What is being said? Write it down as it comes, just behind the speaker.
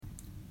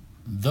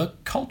The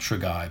Culture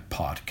Guy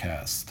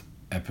Podcast,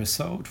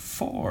 Episode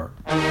 4.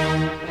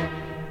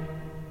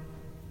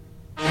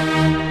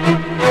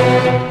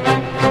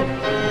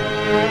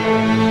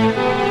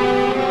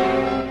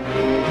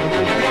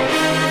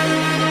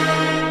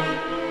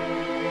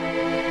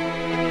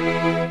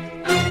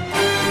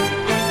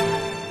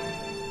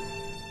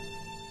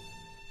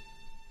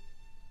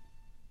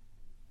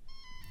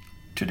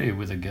 Today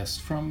with a guest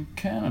from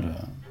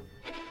Canada.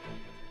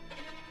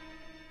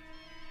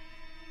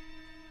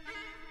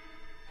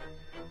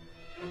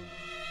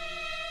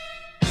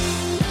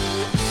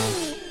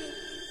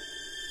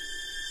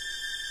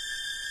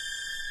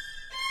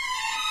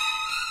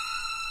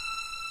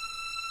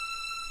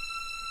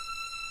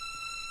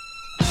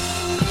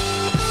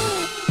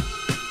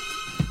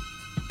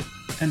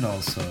 And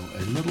also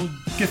a little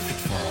gift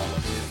for all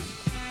of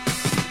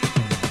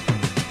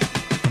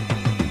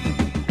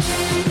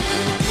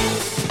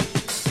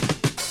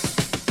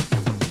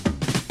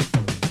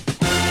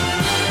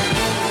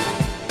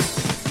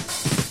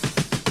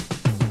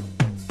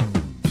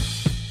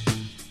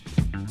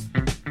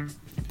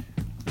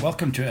you.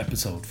 Welcome to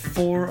episode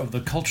 4 of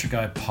the Culture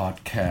Guy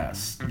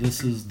Podcast.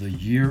 This is the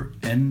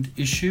year-end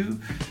issue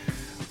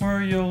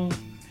where you'll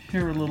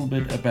hear a little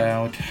bit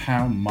about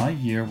how my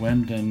year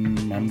went,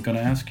 and I'm going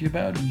to ask you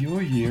about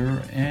your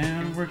year,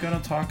 and we're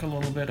going to talk a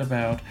little bit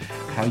about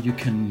how you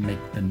can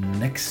make the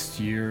next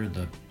year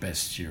the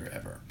best year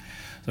ever.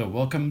 So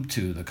welcome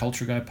to the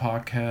Culture Guy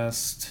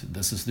Podcast.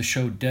 This is the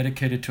show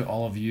dedicated to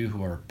all of you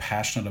who are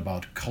passionate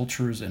about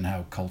cultures and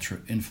how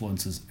culture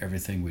influences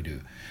everything we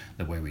do.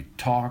 The way we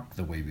talk,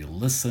 the way we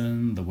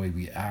listen, the way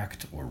we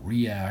act or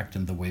react,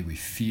 and the way we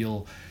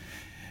feel,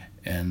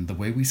 and the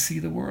way we see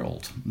the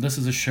world. This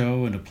is a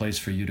show and a place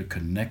for you to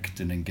connect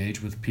and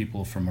engage with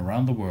people from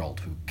around the world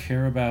who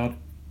care about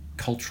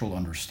cultural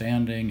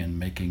understanding and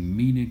making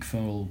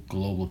meaningful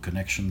global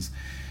connections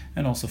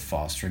and also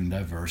fostering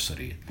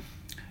diversity.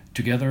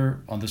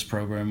 Together on this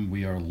program,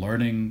 we are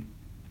learning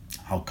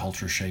how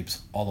culture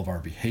shapes all of our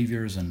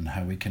behaviors and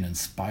how we can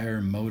inspire,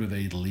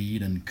 motivate,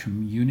 lead, and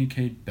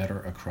communicate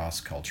better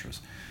across cultures.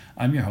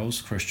 I'm your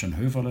host, Christian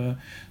Höferle.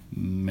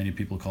 Many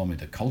people call me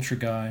the Culture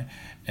Guy,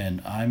 and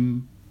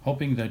I'm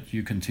hoping that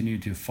you continue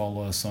to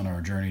follow us on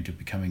our journey to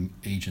becoming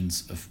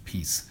agents of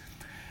peace.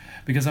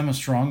 Because I'm a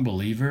strong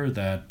believer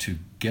that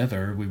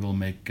together we will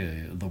make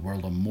the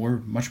world a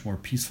much more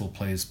peaceful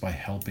place by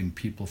helping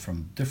people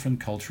from different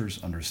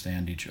cultures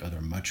understand each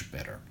other much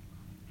better.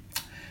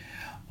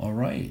 All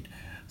right,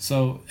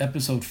 so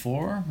episode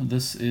 4,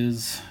 this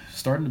is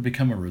starting to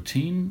become a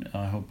routine.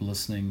 I hope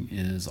listening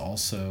is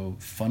also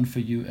fun for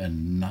you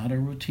and not a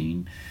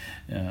routine.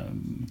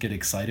 Get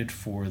excited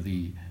for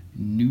the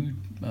new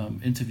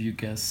interview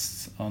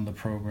guests on the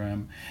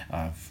program.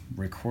 I've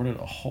recorded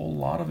a whole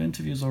lot of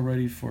interviews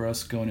already for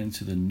us going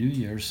into the new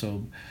year,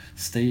 so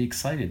stay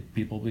excited,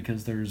 people,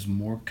 because there's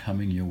more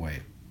coming your way.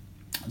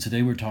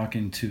 Today we're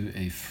talking to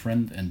a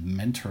friend and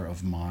mentor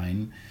of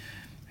mine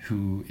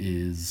who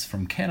is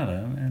from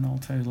Canada, and I'll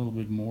tell you a little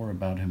bit more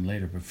about him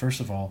later. But first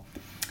of all,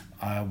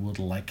 I would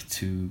like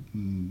to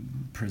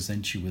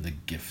present you with a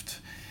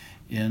gift.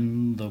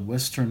 In the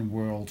Western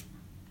world,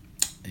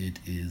 it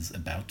is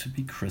about to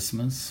be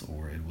Christmas,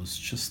 or it was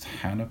just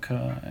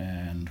Hanukkah,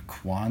 and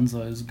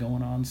Kwanzaa is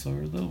going on, so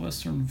the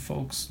Western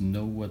folks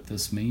know what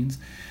this means.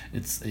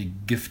 It's a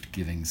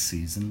gift-giving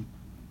season,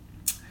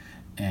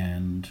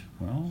 and,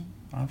 well,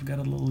 I've got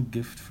a little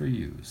gift for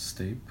you.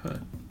 Stay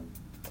put.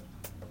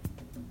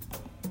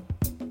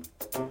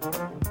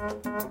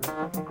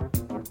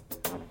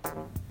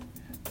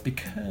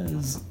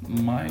 Because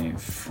my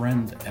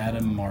friend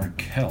Adam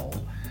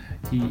Markel,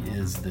 he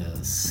is the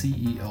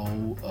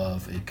CEO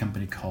of a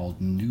company called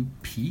New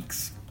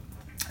Peaks.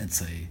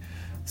 It's a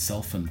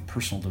self and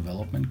personal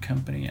development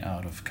company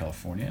out of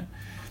California.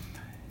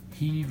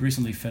 He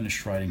recently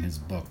finished writing his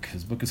book.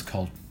 His book is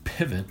called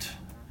Pivot,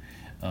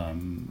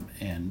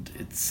 and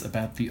it's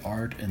about the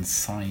art and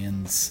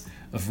science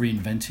of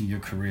reinventing your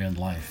career and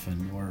life,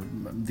 or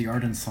the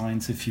art and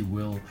science, if you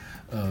will,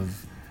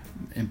 of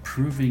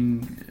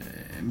improving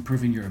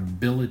your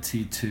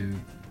ability to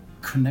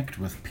connect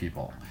with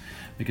people,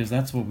 because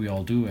that's what we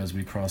all do as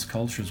we cross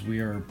cultures. We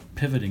are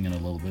pivoting in a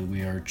little bit.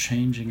 We are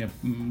changing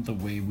the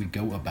way we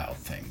go about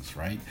things,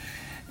 right?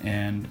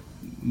 And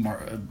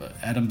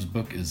Adam's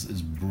book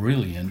is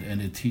brilliant,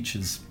 and it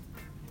teaches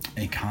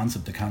the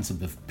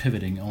concept of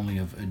pivoting, only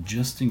of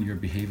adjusting your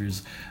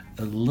behaviors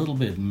a little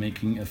bit,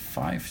 making a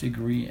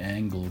 5-degree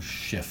angle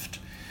shift,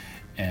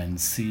 and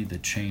see the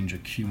change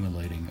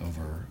accumulating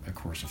over a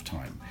course of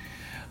time.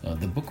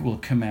 The book will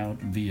come out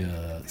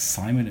via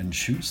Simon &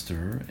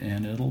 Schuster,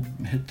 and it'll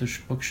hit the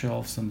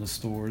bookshelves and the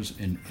stores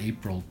in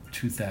April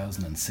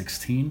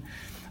 2016.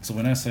 So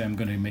when I say I'm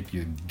going to make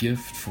you a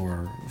gift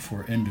for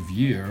end of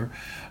year,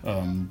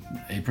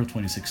 April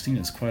 2016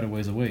 is quite a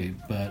ways away,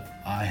 but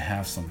I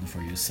have something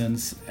for you.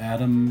 Since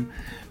Adam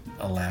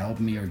allowed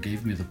me or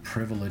gave me the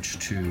privilege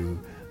to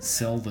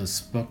sell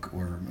this book,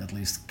 or at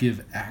least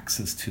give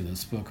access to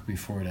this book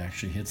before it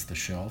actually hits the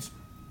shelves,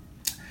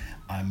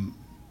 I'm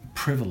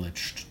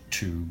privileged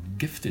to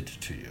gift it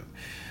to you.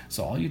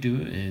 So all you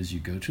do is you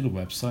go to the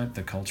website,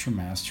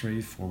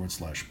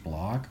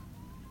 theculturemastery/blog,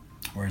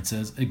 where it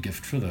says a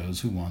gift for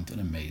those who want an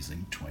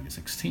amazing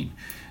 2016.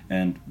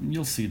 And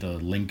you'll see the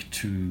link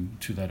to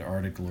that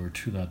article or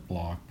to that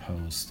blog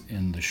post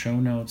in the show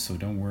notes. So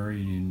don't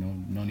worry,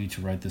 no need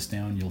to write this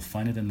down. You'll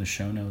find it in the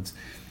show notes.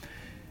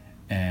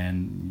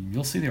 And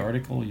you'll see the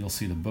article, you'll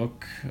see the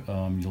book,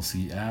 you'll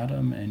see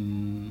Adam,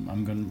 and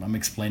I'm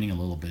explaining a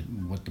little bit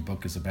what the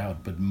book is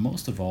about. But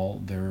most of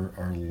all, there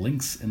are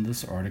links in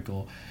this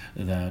article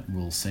that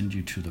will send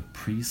you to the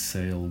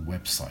pre-sale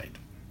website.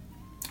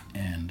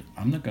 And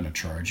I'm not going to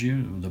charge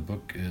you. The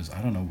book is, I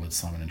don't know what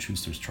Simon &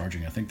 Schuster's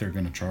charging. I think they're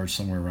going to charge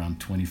somewhere around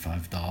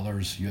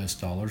 $25 US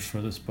dollars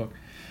for this book.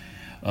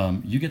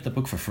 You get the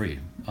book for free.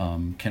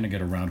 Can I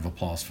get a round of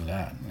applause for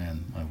that?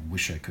 And I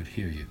wish I could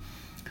hear you.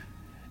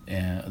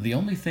 The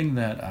only thing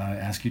that I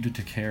ask you to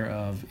take care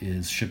of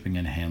is shipping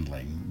and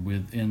handling.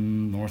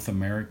 Within North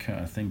America,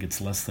 I think it's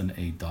less than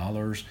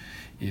 $8.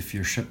 If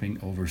you're shipping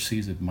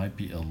overseas, it might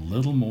be a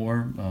little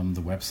more.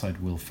 The website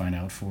will find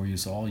out for you.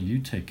 So all you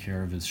take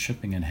care of is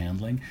shipping and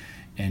handling,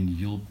 and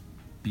you'll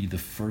be the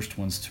first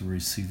ones to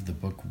receive the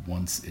book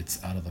once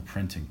it's out of the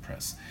printing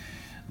press.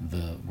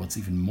 What's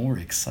even more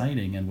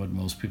exciting, and what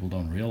most people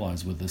don't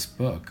realize with this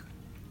book,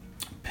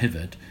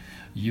 Pivot,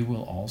 you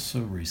will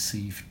also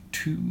receive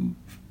 2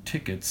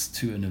 tickets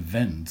to an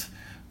event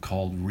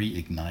called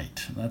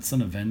Reignite. That's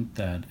an event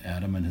that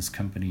Adam and his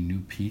company New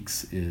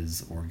Peaks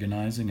is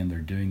organizing, and they're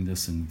doing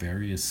this in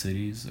various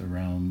cities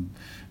around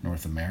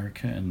North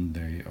America, and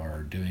they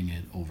are doing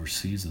it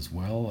overseas as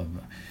well,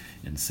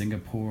 in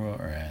Singapore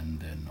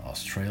and in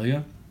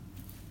Australia.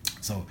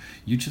 So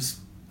you just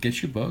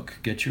get your book,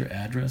 get your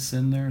address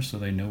in there so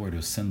they know where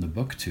to send the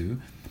book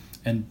to.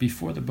 And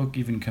before the book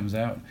even comes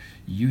out,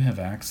 you have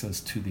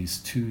access to these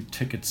 2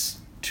 tickets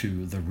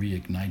to the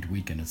Reignite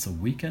weekend. It's a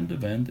weekend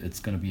event. It's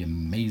going to be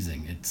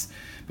amazing. It's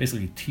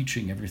basically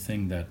teaching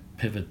everything that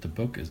Pivot, the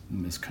book,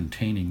 is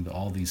containing,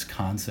 all these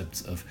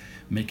concepts of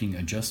making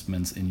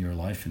adjustments in your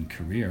life and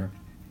career.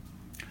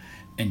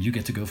 And you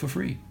get to go for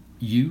free.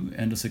 You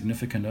and a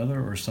significant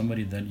other or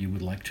somebody that you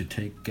would like to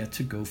take get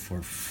to go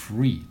for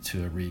free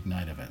to a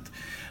Reignite event.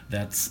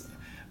 That's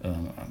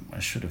I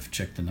should have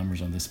checked the numbers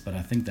on this, but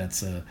I think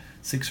that's a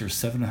 $600 or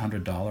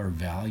 $700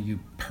 value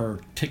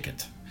per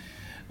ticket.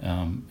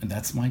 And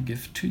that's my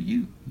gift to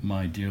you,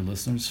 my dear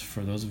listeners.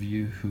 For those of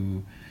you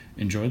who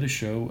enjoy the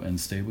show and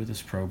stay with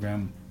this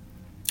program,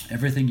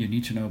 everything you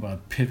need to know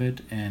about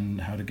Pivot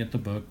and how to get the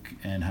book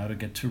and how to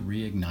get to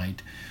Reignite,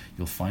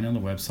 you'll find on the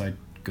website.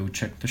 Go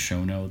check the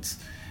show notes,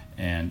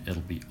 and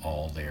it'll be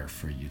all there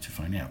for you to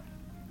find out.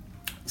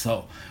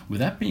 So with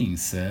that being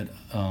said,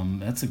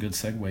 that's a good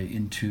segue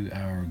into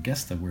our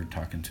guest that we're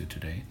talking to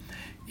today.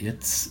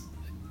 It's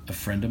a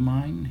friend of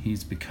mine.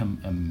 He's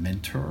become a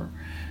mentor,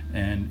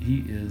 and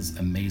he is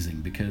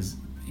amazing because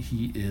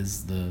he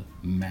is the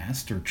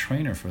master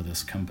trainer for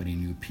this company,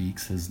 New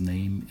Peaks. His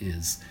name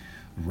is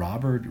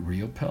Robert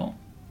Riopel,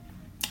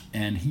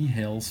 and he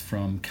hails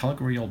from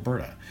Calgary,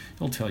 Alberta.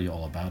 He'll tell you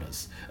all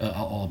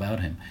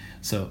about him.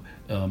 So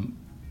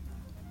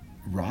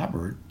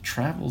Robert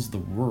travels the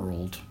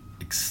world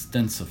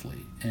extensively,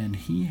 and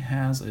he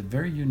has a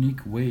very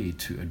unique way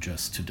to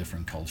adjust to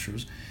different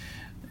cultures.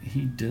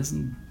 He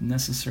doesn't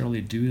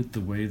necessarily do it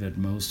the way that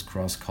most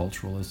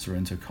cross-culturalists or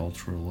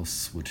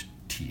interculturalists would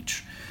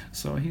teach.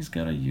 So he's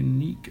got a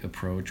unique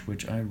approach,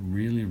 which I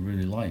really,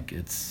 really like.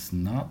 It's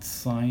not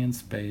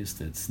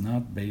science-based. It's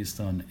not based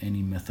on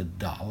any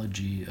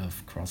methodology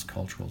of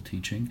cross-cultural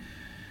teaching,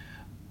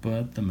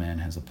 but the man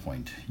has a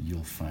point.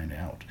 You'll find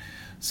out.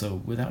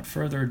 So without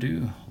further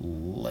ado,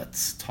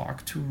 let's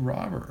talk to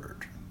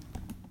Robert.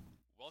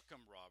 Welcome,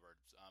 Robert.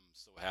 I'm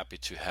so happy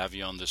to have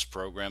you on this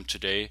program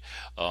today.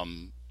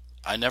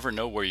 I never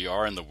know where you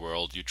are in the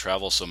world. You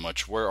travel so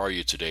much. Where are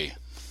you today?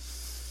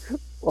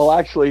 Well,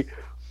 actually,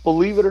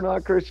 believe it or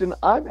not, Christian,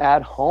 I'm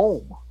at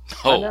home.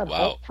 Oh, I'm at wow.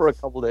 home for a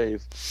couple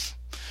days.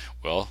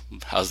 Well,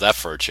 how's that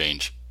for a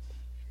change?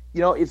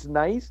 It's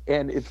nice,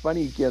 and it's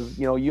funny because,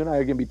 you and I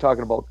are going to be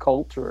talking about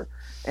culture,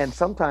 and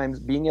sometimes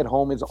being at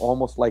home is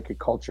almost like a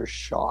culture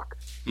shock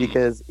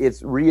because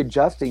it's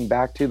readjusting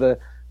back to the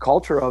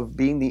culture of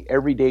being the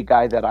everyday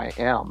guy that I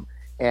am.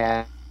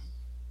 And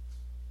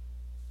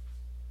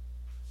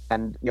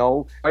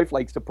my wife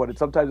likes to put it,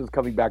 sometimes it's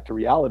coming back to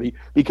reality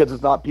because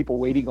it's not people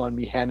waiting on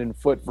me hand and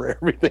foot for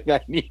everything I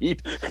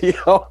need.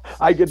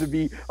 I get to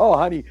be, oh,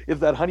 honey,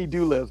 it's that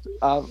honey-do list.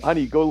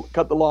 Honey, go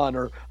cut the lawn,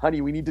 or honey,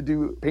 we need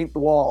to paint the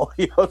wall.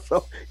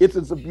 So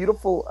it's a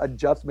beautiful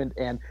adjustment,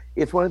 and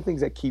it's one of the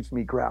things that keeps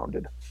me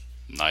grounded.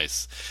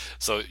 Nice.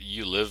 So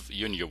you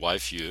and your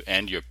wife, you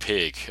and your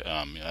pig.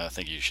 I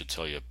think you should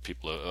tell your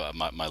people,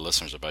 my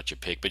listeners, about your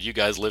pig. But you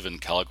guys live in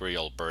Calgary,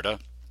 Alberta.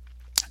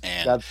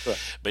 And That's right.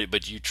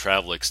 But you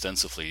travel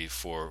extensively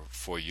for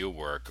your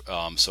work.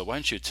 So why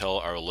don't you tell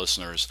our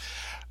listeners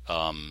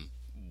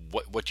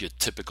what your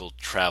typical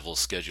travel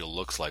schedule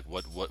looks like?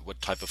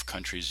 What type of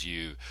countries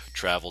you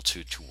travel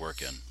to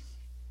work in?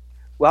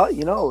 Well,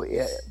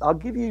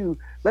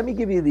 let me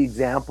give you the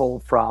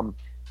example from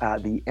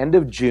the end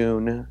of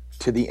June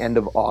to the end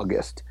of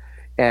August.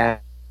 And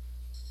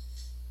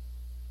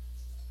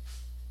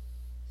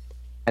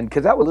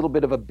because that was a little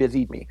bit of a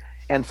busy me.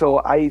 And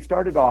so I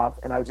started off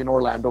and I was in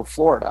Orlando,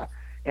 Florida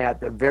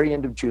at the very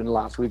end of June,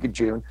 last week of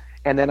June.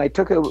 And then I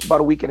took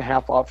about a week and a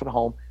half off at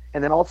home.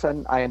 And then all of a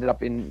sudden I ended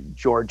up in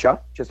Georgia,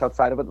 just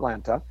outside of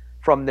Atlanta.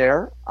 From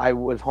there, I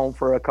was home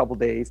for a couple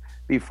days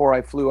before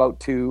I flew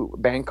out to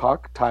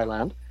Bangkok,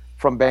 Thailand.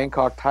 From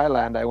Bangkok,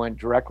 Thailand, I went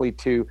directly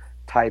to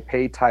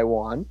Taipei,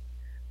 Taiwan.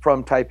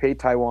 From Taipei,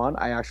 Taiwan,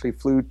 I actually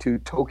flew to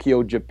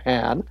Tokyo,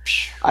 Japan.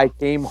 I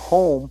came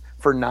home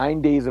for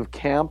 9 days of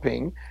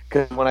camping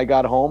because when I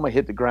got home, I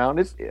hit the ground.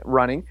 It's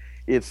running.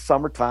 It's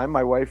summertime.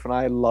 My wife and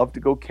I love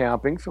to go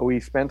camping, so we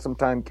spent some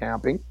time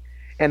camping.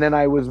 And then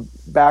I was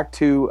back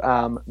to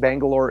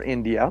Bangalore,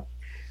 India.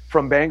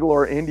 From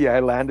Bangalore, India,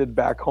 I landed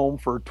back home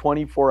for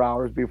 24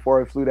 hours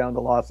before I flew down to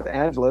Los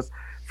Angeles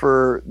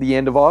for the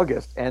end of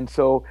August. And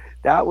so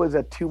that was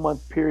a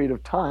 2-month period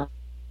of time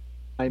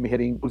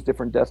hitting those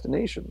different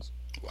destinations.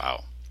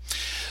 Wow.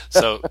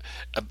 So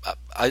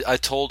I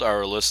told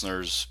our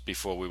listeners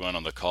before we went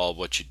on the call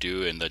what you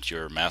do and that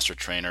you're a master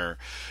trainer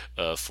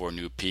for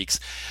New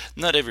Peaks.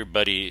 Not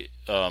everybody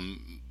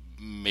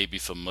may be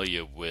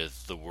familiar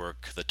with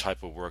the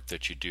type of work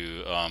that you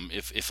do.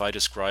 If I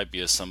describe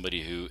you as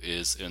somebody who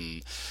is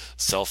in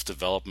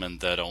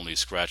self-development, that only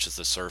scratches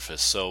the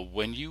surface. So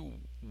when you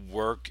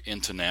work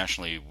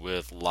internationally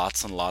with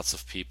lots and lots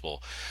of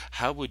people,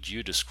 how would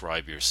you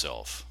describe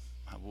yourself?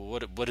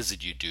 What is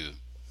it you do?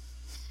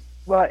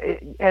 Well,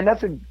 and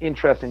that's an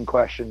interesting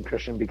question,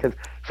 Christian, because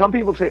some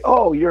people say,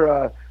 oh, you're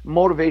a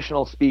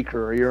motivational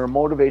speaker or you're a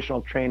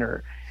motivational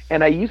trainer.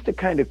 And I used to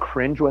kind of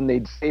cringe when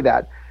they'd say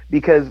that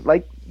because,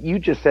 like you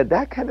just said,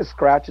 that kind of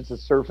scratches the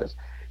surface.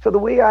 So the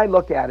way I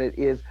look at it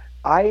is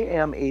I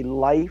am a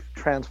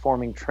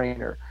life-transforming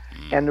trainer.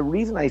 And the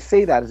reason I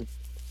say that is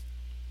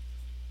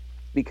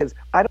because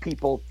I don't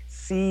people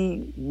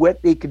see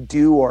what they could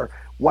do or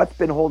what's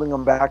been holding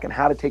them back and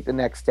how to take the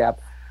next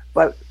step.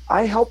 But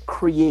I help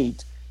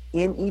create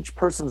in each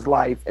person's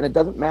life, and it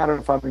doesn't matter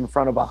if I'm in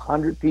front of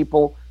 100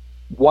 people,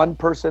 one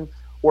person,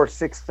 or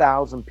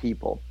 6,000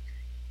 people.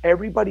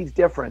 Everybody's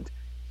different,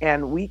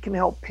 and we can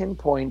help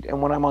pinpoint,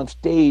 and when I'm on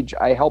stage,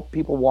 I help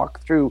people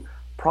walk through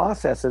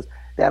processes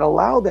that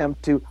allow them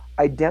to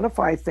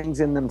identify things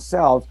in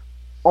themselves,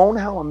 own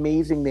how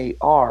amazing they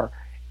are,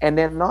 and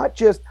then not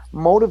just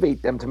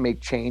motivate them to make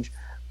change,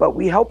 but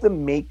we help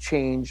them make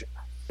change,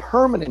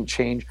 permanent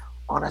change,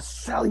 on a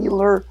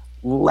cellular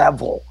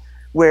level,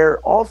 where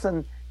all of a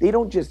sudden they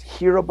don't just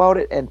hear about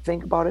it and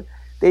think about it,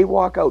 they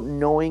walk out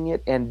knowing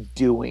it and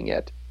doing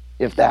it,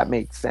 if that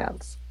makes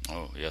sense.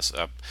 Oh yes,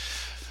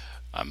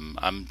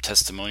 I'm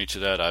testimony to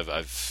that.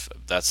 I've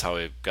that's how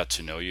I got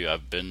to know you.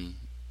 I've been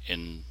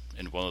in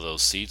one of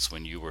those seats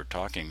when you were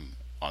talking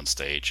on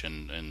stage,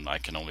 and I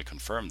can only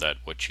confirm that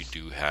what you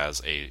do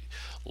has a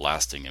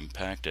lasting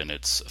impact, and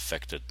it's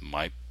affected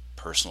my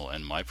personal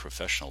and my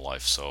professional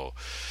life. So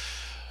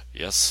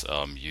yes,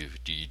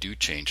 you do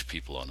change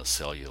people on a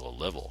cellular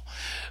level.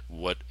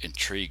 What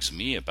intrigues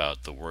me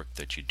about the work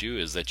that you do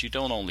is that you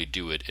don't only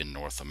do it in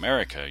North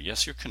America.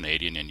 Yes, you're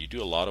Canadian and you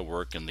do a lot of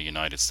work in the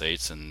United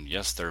States, and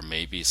yes, there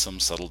may be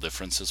some subtle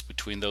differences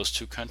between those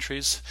two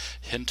countries.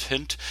 Hint,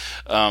 hint.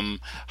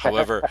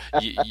 However,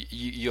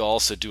 you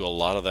also do a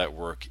lot of that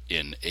work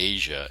in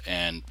Asia,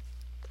 and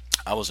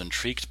I was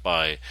intrigued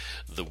by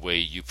the way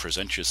you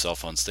present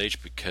yourself on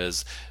stage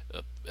because,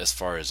 as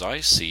far as I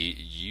see,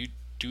 you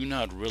do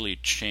not really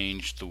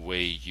change the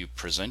way you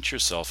present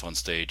yourself on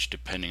stage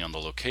depending on the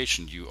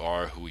location. You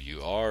are who you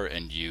are,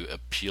 and you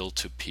appeal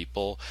to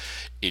people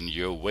in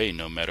your way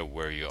no matter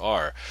where you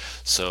are.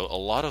 So a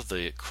lot of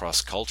the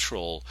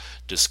cross-cultural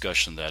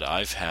discussion that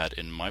I've had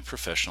in my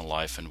professional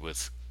life and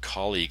with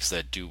colleagues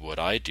that do what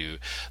I do,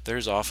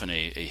 there's often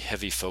a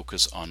heavy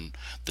focus on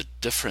the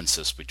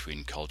differences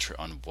between culture,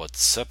 on what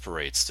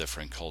separates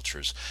different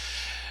cultures.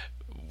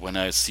 When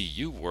I see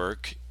you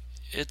work,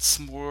 it's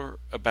more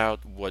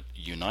about what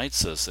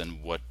unites us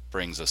and what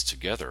brings us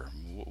together.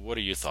 What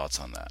are your thoughts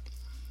on that?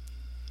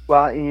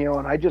 Well,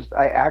 and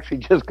I actually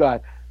just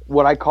got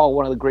what I call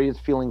one of the greatest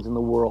feelings in the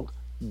world,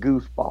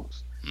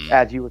 goosebumps,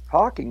 as you were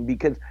talking,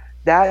 because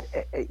that,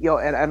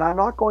 and I'm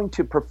not going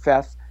to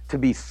profess to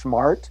be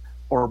smart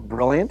or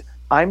brilliant.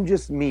 I'm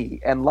just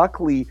me. And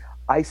luckily,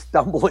 I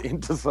stumble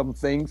into some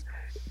things,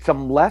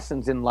 some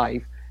lessons in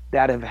life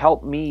that have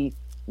helped me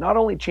not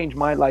only change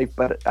my life,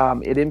 but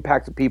it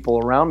impacts the people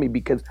around me,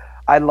 because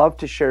I love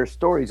to share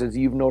stories, as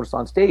you've noticed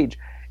on stage.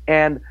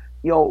 And,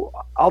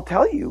 I'll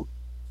tell you,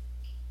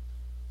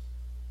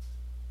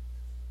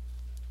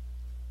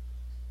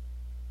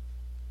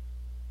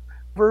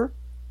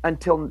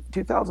 until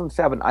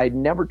 2007, I had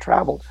never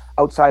traveled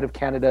outside of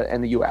Canada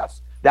and the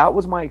US. That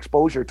was my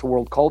exposure to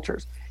world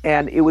cultures.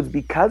 And it was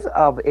because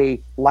of a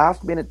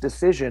last minute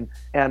decision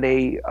and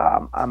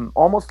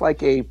almost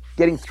like a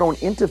getting thrown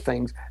into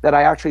things that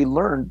I actually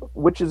learned,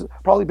 which has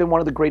probably been one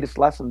of the greatest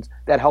lessons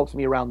that helps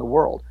me around the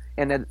world.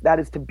 And that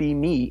is to be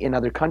me in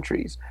other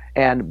countries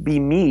and be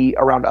me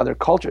around other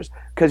cultures.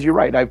 Because you're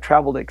right, I've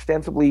traveled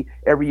extensively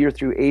every year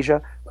through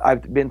Asia.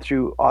 I've been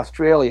through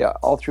Australia,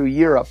 all through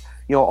Europe,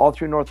 all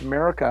through North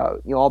America.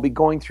 I'll be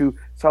going through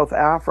South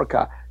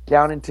Africa,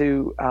 down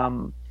into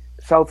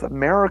South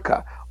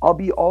America. I'll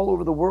be all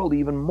over the world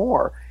even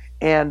more.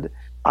 And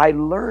I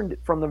learned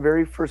from the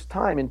very first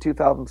time in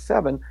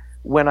 2007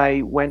 when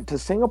I went to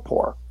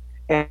Singapore.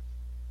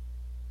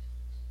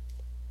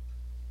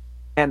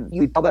 And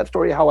you tell that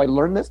story, how I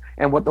learned this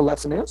and what the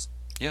lesson is?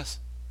 Yes.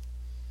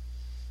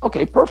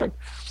 Okay, perfect.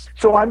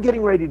 So I'm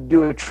getting ready to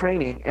do a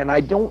training, and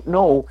I don't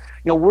know,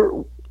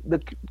 we're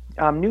the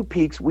New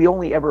Peaks, we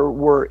only ever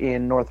were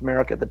in North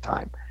America at the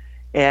time.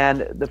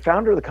 And the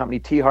founder of the company,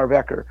 T. Harv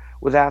Eker,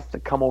 was asked to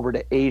come over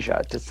to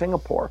Asia, to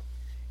Singapore.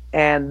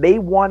 And they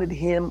wanted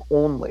him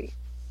only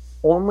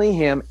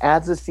him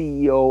as the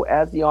CEO,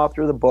 as the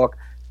author of the book,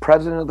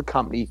 president of the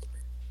company.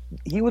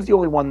 He was the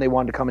only one they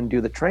wanted to come and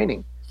do the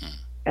training.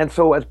 And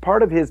so as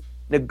part of his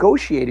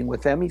negotiating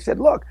with them, he said,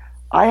 look,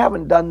 I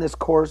haven't done this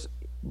course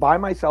by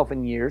myself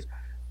in years.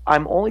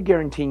 I'm only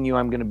guaranteeing you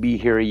I'm going to be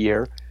here a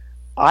year.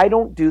 I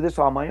don't do this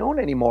on my own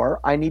anymore.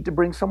 I need to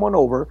bring someone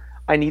over.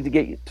 I need to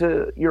get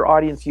your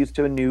audience used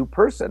to a new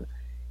person.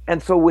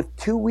 And so with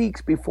 2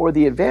 weeks before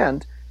the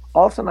event,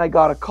 all of a sudden I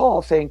got a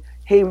call saying,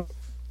 hey,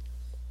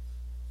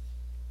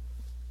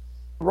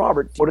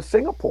 Robert, go to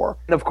Singapore.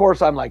 And of course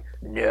I'm like,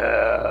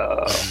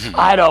 no,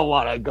 I don't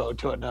want to go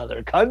to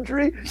another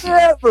country.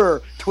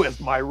 Never. Twist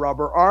my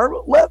rubber arm.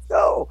 Let's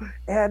go.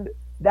 And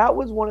that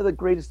was one of the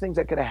greatest things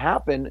that could have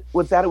happened,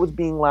 was that it was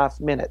being last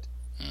minute.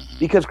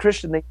 Because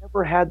Christian, they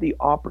never had the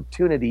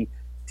opportunity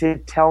to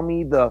tell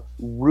me the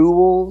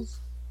rules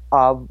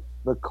of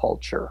the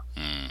culture.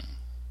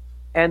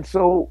 And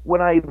so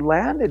when I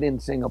landed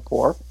in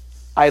Singapore,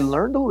 I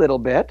learned a little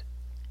bit,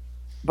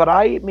 but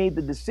I made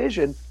the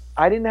decision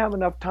I didn't have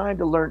enough time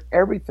to learn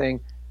everything.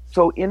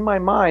 So in my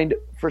mind,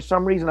 for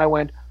some reason, I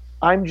went,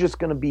 I'm just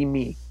going to be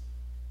me.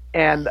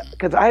 And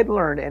because I had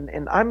learned,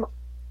 and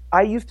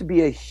I used to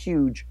be a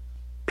huge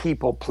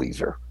people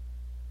pleaser.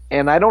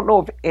 And I don't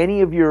know if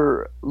any of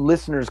your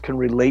listeners can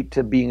relate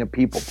to being a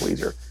people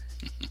pleaser.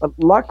 But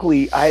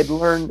luckily, I had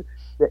learned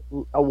that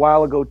a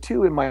while ago,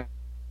 too, in my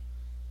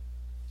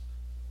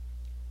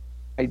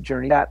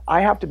journey, that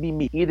I have to be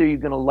me. Either you're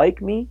going to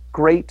like me,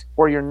 great,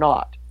 or you're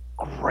not.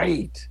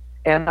 Great.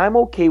 And I'm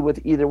okay with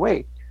either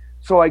way.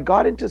 So I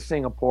got into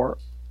Singapore.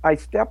 I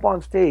step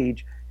on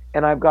stage,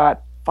 and I've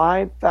got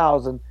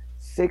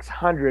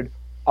 5,600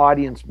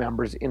 audience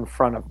members in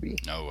front of me.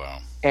 Oh, wow.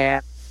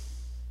 And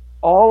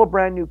all a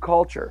brand new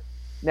culture.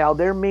 Now,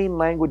 their main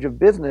language of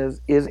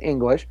business is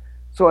English.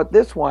 So at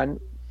this one,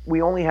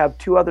 we only have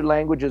 2 other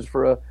languages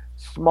for a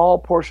small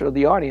portion of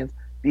the audience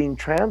being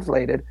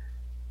translated.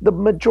 The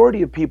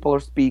majority of people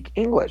speak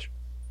English.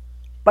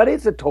 But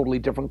it's a totally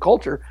different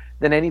culture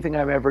than anything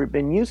I've ever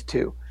been used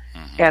to.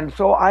 And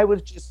so I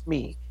was just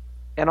me.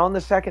 And on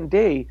the second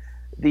day,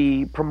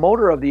 the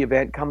promoter of the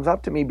event comes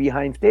up to me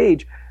behind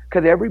stage,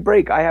 because every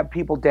break I have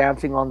people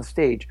dancing on the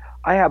stage.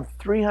 I have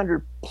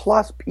 300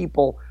 plus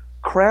people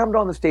crammed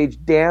on the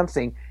stage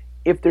dancing.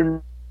 If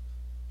they're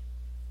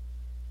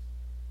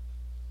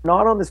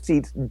not on the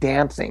seats,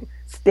 dancing,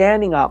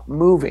 standing up,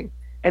 moving.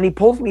 And he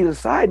pulls me to the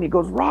side and he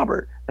goes,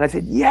 Robert. And I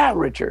said, yeah,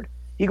 Richard.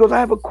 He goes, I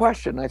have a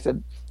question. And I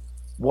said,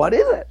 what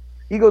is it?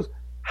 He goes,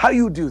 how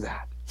you do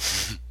that?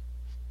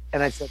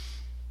 And I said,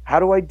 how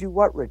do I do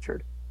what,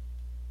 Richard?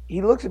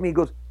 He looks at me and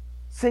goes,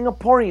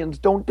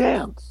 Singaporeans don't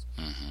dance.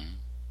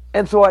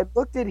 And so I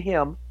looked at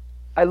him.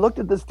 I looked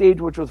at the stage,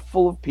 which was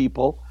full of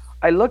people.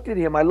 I looked at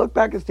him. I looked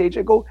back at stage.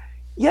 I go,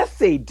 yes,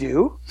 they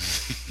do.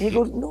 And he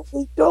goes, no,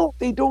 they don't.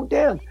 They don't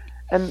dance.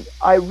 And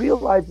I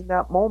realized in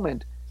that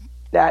moment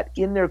that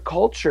in their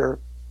culture,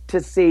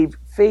 to save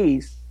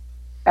face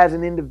as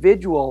an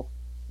individual,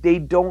 they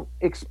don't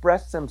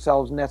express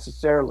themselves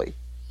necessarily.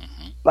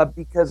 But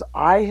because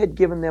I had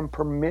given them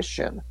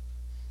permission,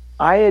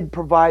 I had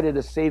provided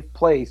a safe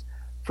place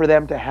for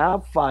them to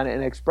have fun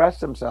and express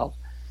themselves,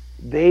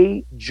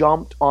 they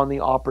jumped on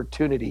the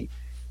opportunity.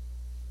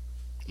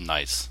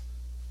 Nice.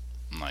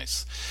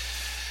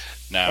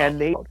 Now,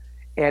 and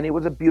it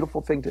was a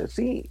beautiful thing to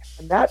see.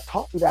 And that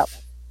taught me that.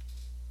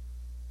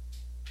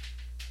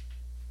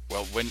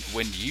 Well, when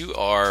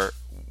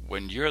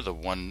you're the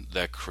one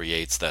that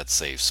creates that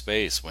safe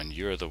space, when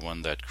you're the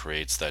one that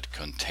creates that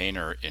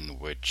container in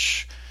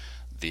which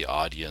the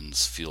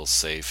audience feels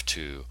safe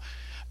to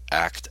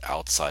act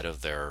outside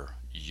of their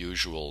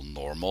usual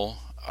normal,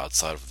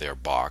 outside of their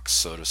box,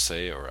 so to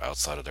say, or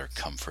outside of their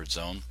comfort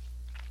zone,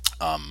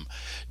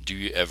 do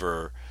you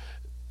ever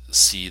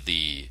see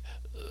the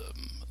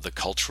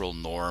cultural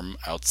norm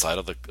outside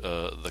of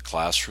the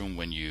classroom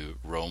when you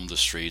roam the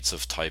streets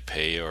of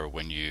Taipei, or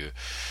when you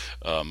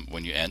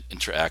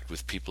interact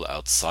with people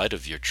outside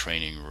of your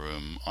training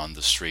room on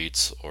the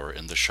streets or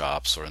in the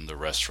shops or in the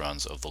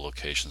restaurants of the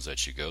locations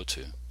that you go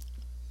to?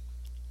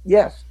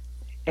 Yes.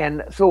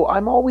 And so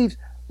I'm always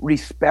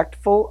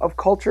respectful of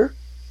culture.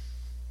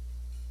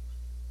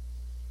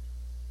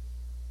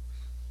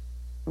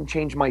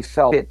 change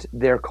myself fit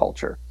their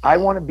culture. I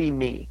want to be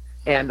me.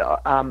 And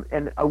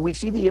we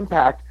see the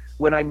impact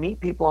when I meet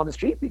people on the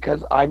street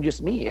because I'm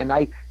just me, and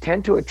I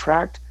tend to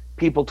attract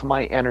people to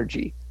my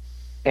energy.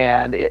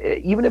 And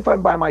even if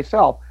I'm by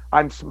myself,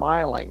 I'm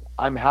smiling,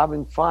 I'm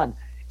having fun.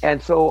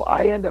 And so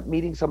I end up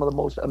meeting some of the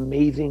most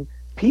amazing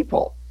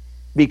people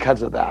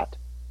because of that.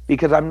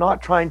 Because I'm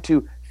not trying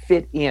to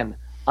fit in.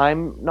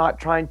 I'm not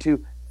trying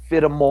to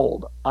fit a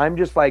mold. I'm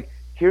just like,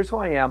 here's who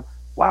I am.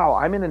 Wow,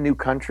 I'm in a new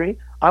country.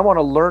 I want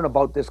to learn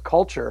about this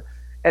culture.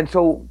 And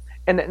so,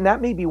 and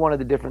that may be one of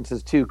the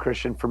differences too,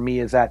 Christian, for me,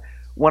 is that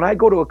when I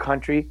go to a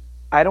country,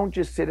 I don't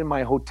just sit in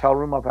my hotel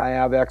room if I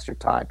have extra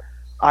time.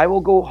 I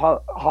will go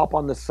hop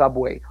on the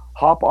subway,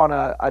 hop on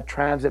a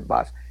transit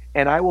bus,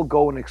 and I will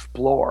go and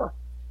explore.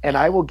 And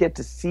I will get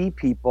to see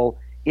people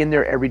in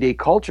their everyday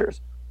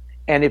cultures.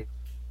 And if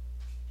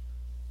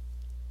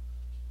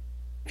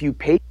you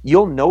pay,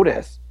 you'll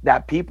notice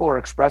that people are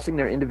expressing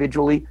their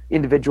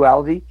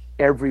individuality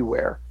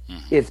everywhere.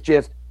 It's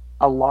just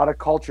a lot of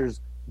cultures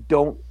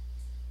don't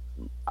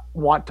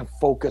want to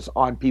focus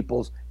on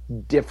people's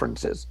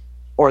differences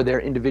or their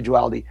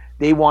individuality.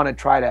 They want to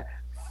try to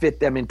fit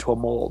them into a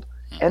mold.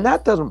 And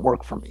that doesn't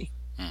work for me.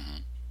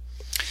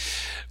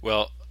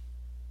 Well,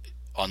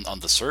 on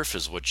the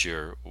surface, what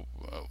you're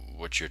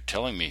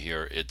telling me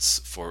here, it's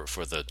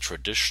for the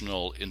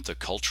traditional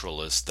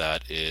interculturalist,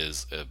 that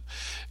is a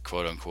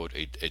quote unquote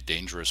a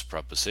dangerous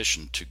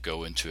proposition to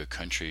go into a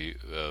country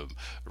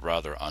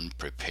rather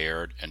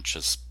unprepared and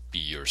just be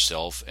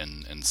yourself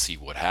and see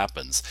what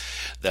happens.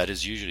 That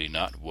is usually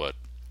not what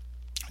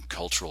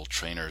cultural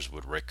trainers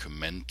would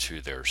recommend to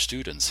their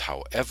students.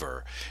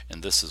 However,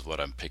 and this is what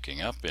I'm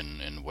picking up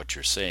in what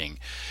you're saying,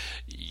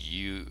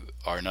 you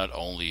are not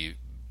only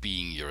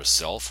being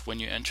yourself when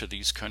you enter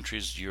these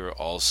countries, you're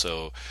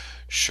also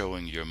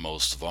showing your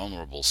most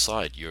vulnerable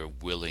side. You're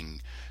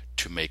willing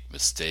to make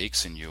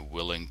mistakes, and you're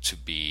willing to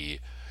be,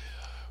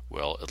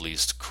 well, at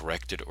least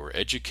corrected or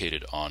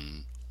educated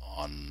on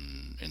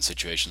in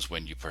situations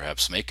when you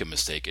perhaps make a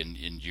mistake, and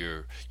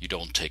you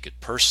don't take it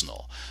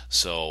personal.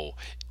 So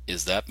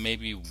is that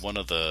maybe one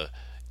of the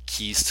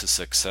keys to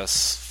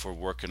success for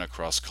working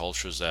across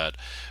cultures, that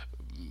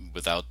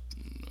without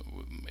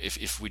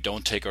if we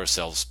don't take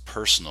ourselves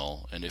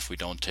personal, and if we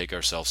don't take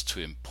ourselves too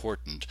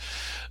important,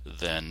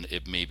 then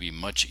it may be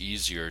much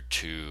easier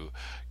to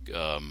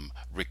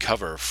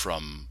recover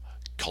from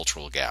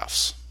cultural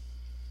gaffes.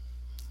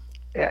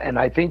 And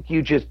I think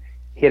you just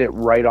hit it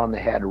right on the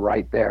head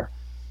right there.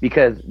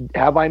 Because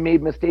have I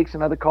made mistakes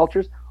in other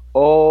cultures?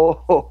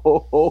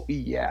 Oh,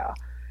 yeah.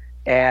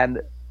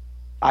 And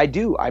I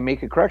do. I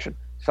make a correction.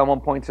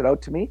 Someone points it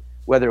out to me,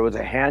 whether it was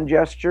a hand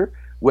gesture,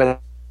 whether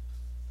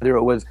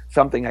it was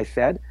something I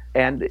said.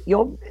 And,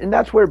 and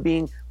that's where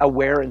being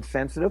aware and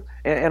sensitive.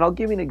 And I'll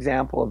give you an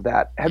example of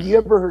that. Have you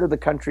ever heard of the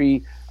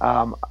country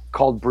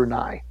called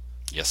Brunei?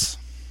 Yes.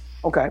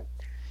 Okay.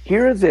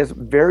 Here is this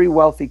very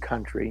wealthy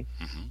country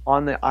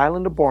on the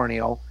island of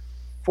Borneo,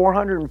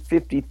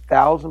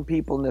 450,000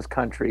 people in this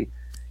country,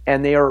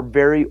 and they are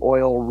very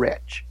oil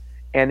rich,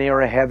 and they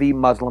are a heavy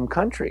Muslim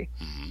country.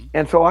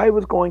 And so I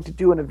was going to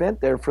do an event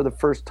there for the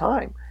first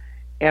time.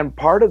 And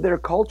part of their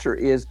culture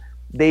is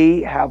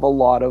they have a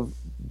lot of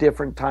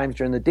different times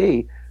during the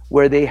day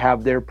where they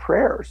have their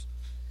prayers.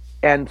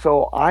 And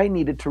so I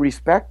needed to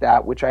respect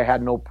that, which I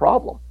had no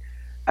problem.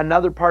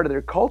 Another part of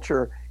their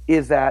culture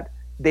is that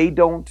they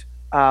don't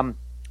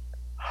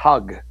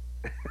hug.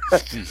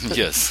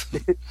 Yes.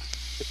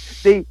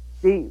 They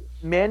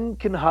men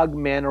can hug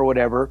men or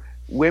whatever,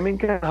 women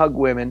can hug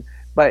women,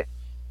 but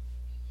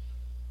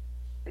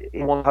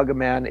it won't hug a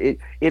man.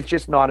 It's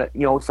just not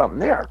something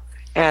there.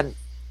 And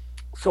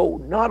so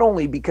not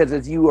only because,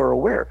 as you are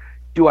aware,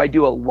 do I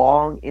do a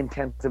long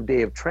intensive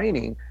day of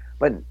training,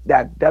 but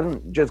that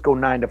doesn't just go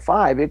 9 to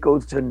 5, it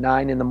goes to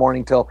 9 in the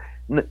morning till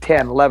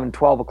 10, 11,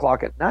 12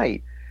 o'clock at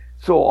night.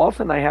 So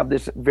often I have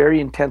this very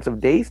intensive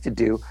days to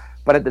do,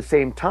 but at the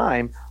same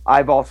time,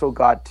 I've also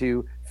got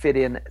to fit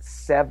in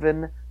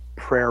 7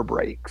 prayer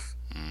breaks.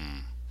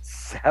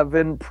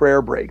 7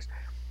 prayer breaks.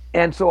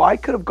 And so I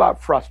could have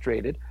got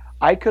frustrated.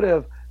 I could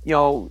have,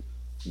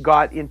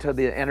 got into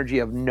the energy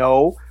of,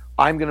 no,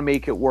 I'm going to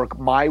make it work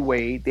my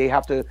way. They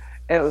have to,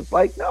 and it was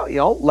like,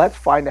 no, let's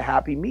find a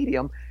happy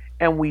medium.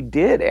 And we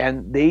did,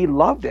 and they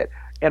loved it.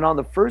 And on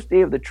the first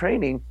day of the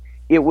training,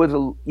 it was,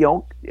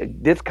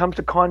 this comes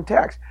to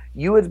context.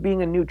 You, as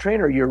being a new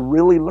trainer, you're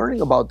really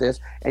learning about this,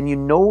 and you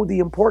know the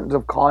importance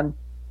of context,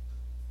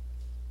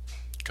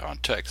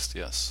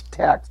 yes.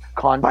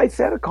 I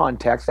said a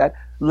context that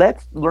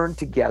let's learn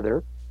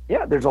together.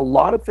 Yeah, there's a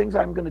lot of things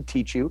I'm going to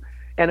teach you.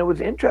 And it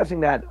was interesting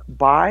that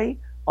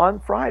on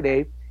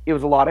Friday, it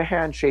was a lot of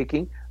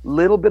handshaking,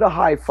 little bit of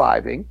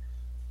high-fiving.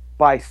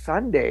 By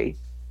Sunday,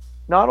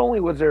 not only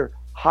was there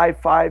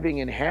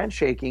high-fiving and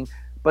handshaking,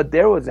 but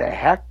there was a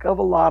heck of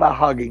a lot of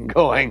hugging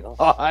going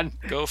on.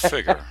 Go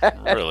figure.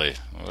 Really.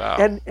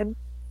 Wow. And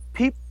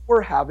people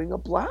were having a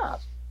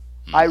blast.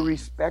 I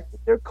respected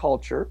their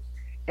culture.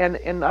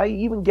 And I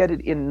even get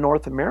it in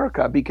North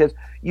America, because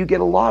you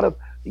get a lot of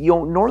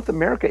North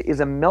America is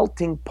a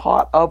melting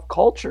pot of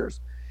cultures.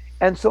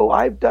 And so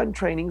I've done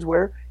trainings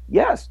where,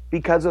 yes,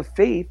 because of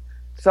faith,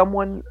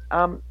 someone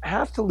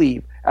has to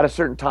leave at a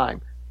certain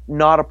time,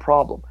 not a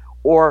problem.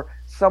 Or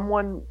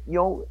someone,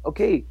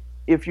 okay,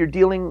 if you're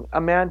dealing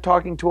a man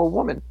talking to a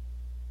woman,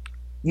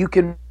 you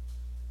can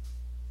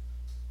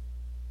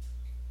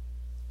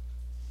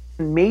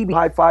maybe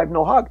high five,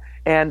 no hug.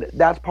 And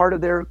that's part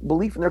of their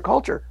belief in their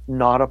culture.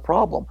 Not a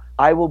problem.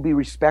 I will be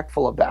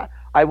respectful of that.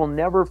 I will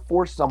never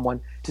force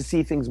someone to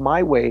see things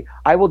my way.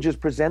 I will just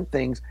present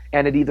things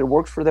and it either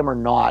works for them or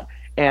not.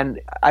 And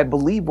I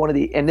believe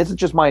and this is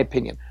just my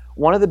opinion,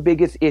 one of the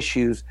biggest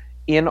issues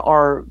in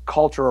our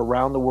culture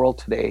around the world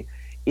today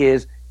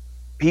is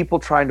people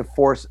trying to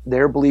force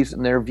their beliefs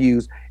and their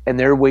views and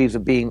their ways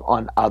of being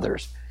on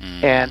others.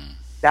 And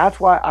that's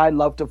why I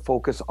love to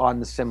focus on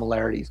the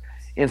similarities.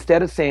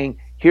 Instead of saying,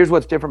 here's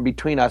what's different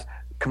between us,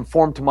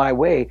 conform to my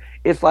way,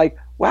 it's like,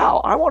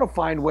 wow, I want to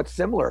find what's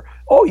similar.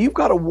 Oh, you've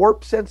got a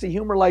warped sense of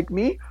humor like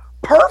me?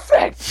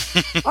 Perfect.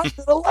 I'm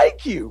going to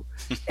like you.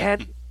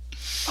 And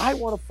I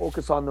want to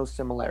focus on those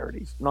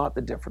similarities, not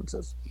the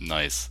differences.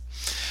 Nice.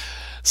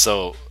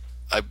 So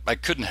I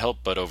couldn't help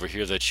but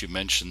overhear that you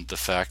mentioned the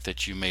fact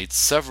that you made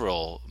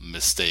several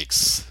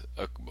mistakes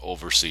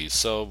overseas.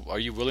 So are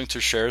you willing to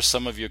share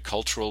some of your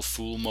cultural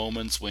fool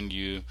moments when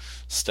you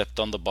stepped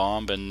on the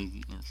bomb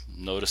and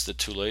noticed it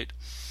too late?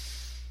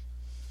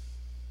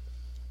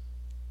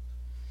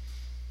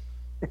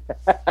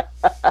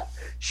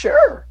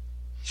 Sure,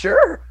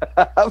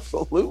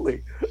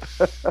 absolutely.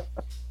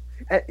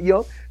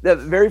 The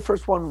very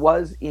first one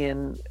was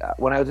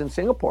when I was in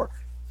Singapore.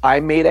 I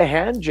made a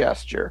hand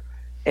gesture,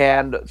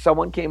 and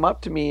someone came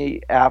up to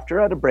me after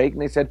at a break,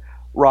 and they said,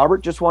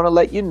 "Robert, just want to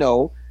let you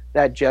know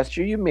that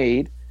gesture you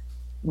made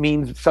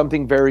means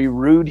something very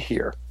rude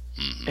here."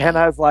 Mm-hmm. And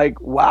I was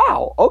like,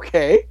 "Wow,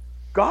 okay,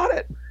 got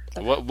it."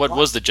 What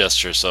was the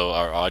gesture, so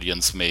our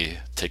audience may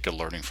take a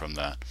learning from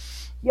that?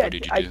 Yeah, what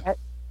did you do?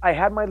 I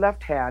had my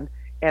left hand,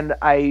 and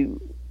I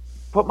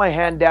put my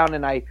hand down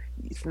and I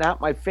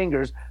snapped my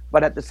fingers,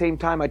 but at the same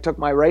time I took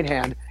my right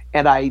hand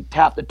and I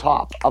tapped the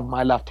top of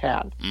my left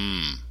hand.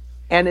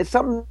 And it's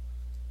something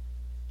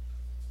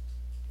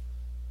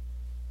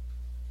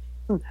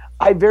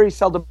I very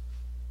seldom,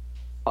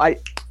 I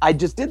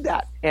just did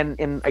that.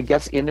 And I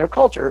guess in their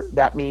culture,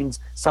 that means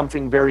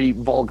something very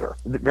vulgar,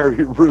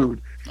 very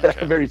rude,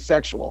 okay. Very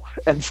sexual.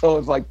 And so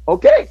it's like,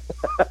 okay.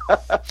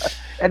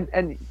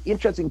 And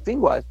interesting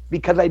thing was,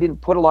 because I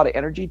didn't put a lot of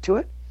energy to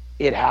it,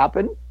 it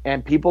happened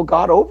and people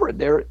got over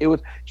it. It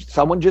was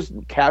someone just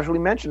casually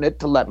mentioned it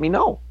to let me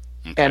know.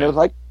 Okay. And it was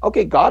like,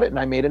 okay, got it. And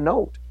I made a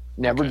note.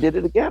 Never did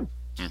it again.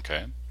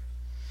 Okay.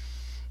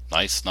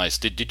 Nice.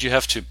 Did you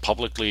have to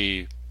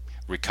publicly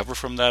recover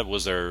from that?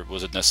 Was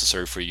it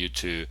necessary for you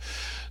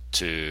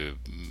to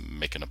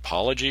make an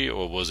apology,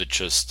 or was it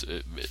just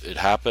it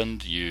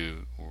happened,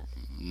 you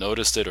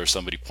noticed it, or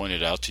somebody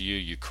pointed out to you,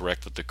 you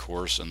corrected the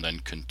course and then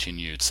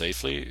continued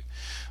safely?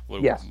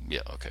 Yes.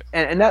 Yeah, okay.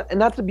 And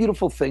that's the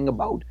beautiful thing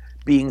about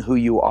being who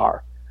you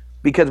are,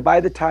 because by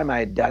the time I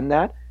had done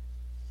that,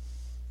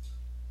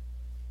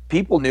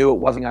 people knew it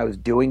wasn't I was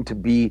doing to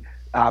be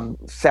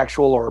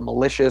sexual or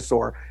malicious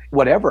or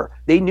whatever.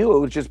 They knew it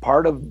was just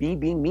part of me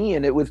being me,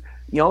 and it was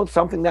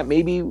something that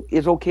maybe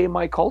is okay in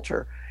my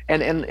culture.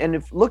 And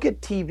if look at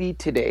TV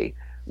today,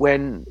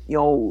 when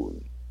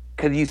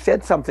because you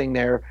said something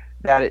there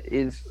that it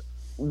is,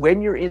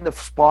 when you're in the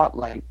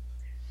spotlight,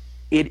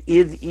 it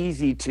is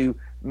easy to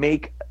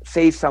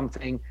say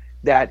something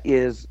that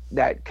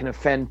can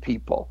offend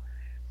people.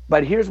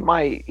 But here's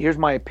my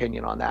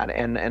opinion on that,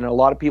 and a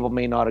lot of people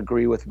may not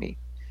agree with me.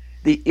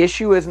 The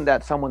issue isn't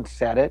that someone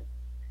said it.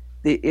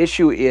 The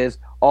issue is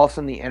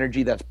also the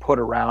energy that's put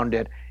around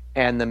it,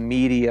 and the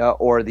media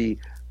or the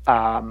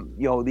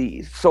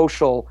the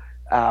social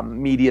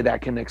media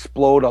that can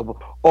explode of,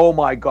 oh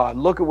my God,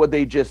 look at what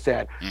they just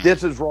said.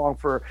 This is wrong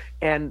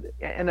and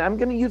I'm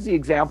going to use the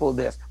example of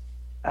this.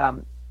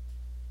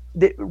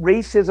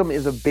 Racism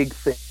is a big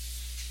thing.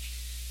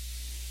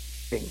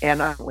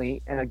 And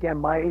again,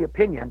 my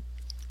opinion,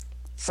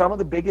 some of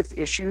the biggest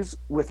issues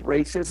with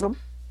racism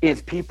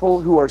is people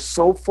who are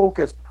so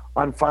focused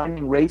on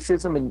finding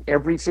racism in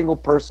every single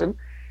person,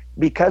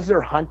 because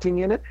they're hunting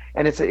in it.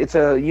 And it's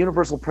a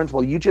universal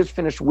principle. You just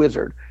finished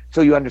Wizard,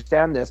 so you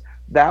understand this.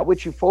 That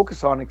which you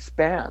focus on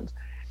expands.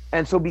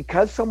 And so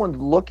because someone's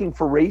looking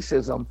for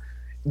racism,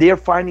 they're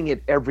finding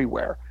it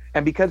everywhere.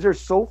 And because they're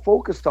so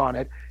focused on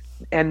it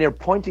and they're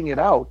pointing it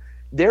out,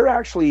 they're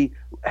actually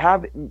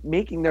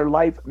making their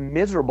life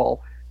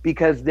miserable,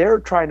 because they're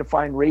trying to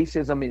find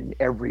racism in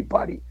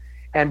everybody.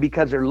 And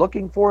because they're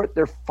looking for it,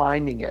 they're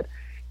finding it.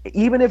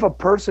 Even if a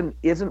person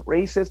isn't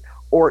racist,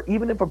 or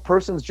even if a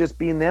person's just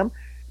being them,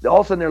 all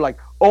of a sudden they're like,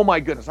 oh my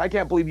goodness, I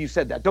can't believe you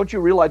said that. Don't you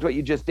realize what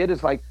you just did?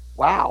 It's like,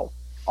 wow,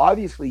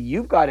 obviously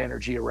you've got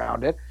energy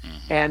around it.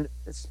 And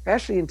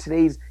especially in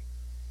today's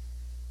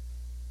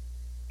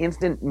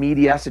instant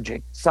media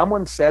messaging,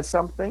 someone says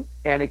something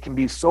and it can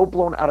be so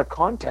blown out of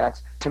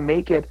context to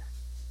make it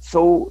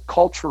so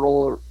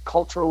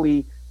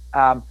culturally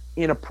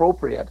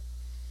inappropriate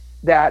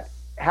that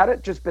had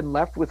it just been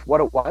left with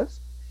what it was,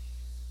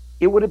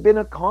 it would have been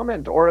a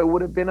comment or it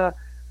would have been a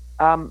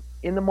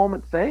in the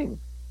moment thing.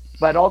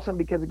 But all of a sudden,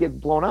 because it gets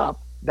blown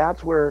up,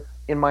 that's where,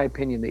 in my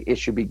opinion, the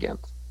issue begins.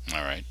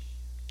 All right.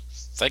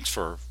 Thanks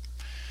for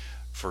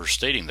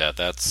stating that.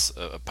 That's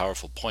a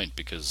powerful point,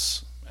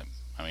 because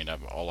I mean,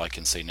 all I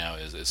can say now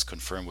is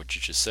confirm what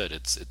you just said.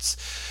 It's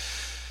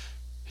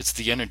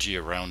the energy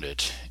around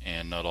it,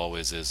 and not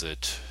always is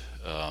it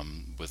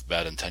with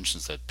bad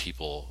intentions that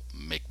people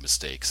make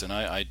mistakes. And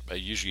I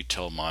usually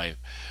tell my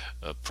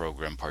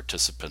program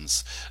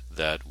participants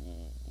that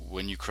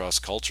when you cross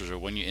cultures or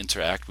when you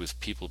interact with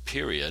people,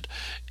 period,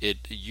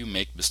 you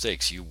make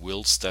mistakes. You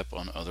will step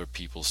on other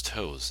people's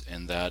toes,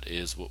 and that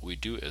is what we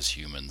do as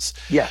humans.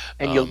 Yeah,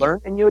 and you learn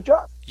and you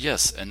adjust.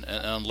 Yes, and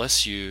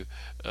unless you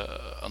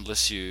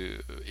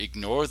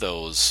ignore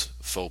those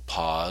faux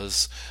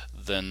pas,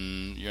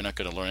 then you're not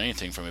going to learn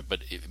anything from it.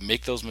 But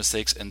make those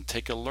mistakes and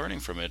take a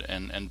learning from it,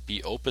 and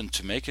be open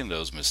to making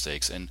those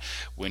mistakes. And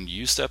when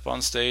you step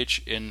on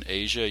stage in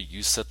Asia,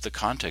 you set the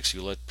context.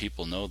 You let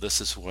people know, this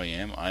is who I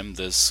am. I'm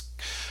this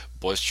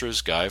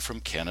boisterous guy from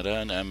Canada,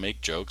 and I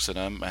make jokes, and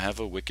I have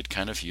a wicked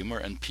kind of humor,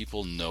 and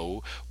people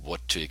know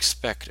what to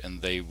expect,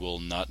 and they will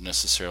not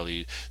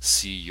necessarily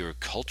see your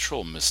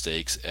cultural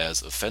mistakes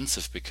as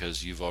offensive,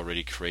 because you've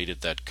already created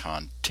that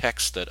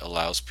context that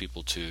allows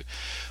people to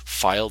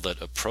file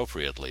that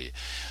appropriately.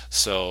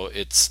 So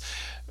it's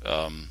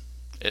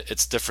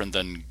different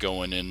than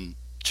going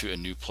into a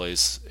new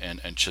place and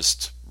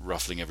just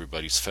ruffling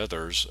everybody's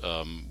feathers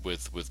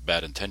with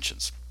bad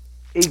intentions.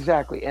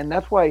 Exactly, and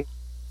that's why,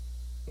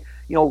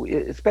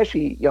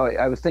 especially,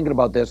 I was thinking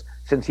about this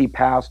since he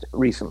passed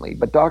recently,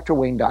 but Dr.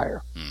 Wayne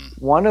Dyer,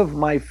 one of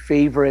my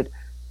favorite,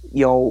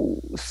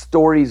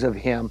 stories of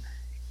him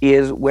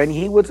is when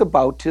he was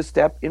about to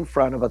step in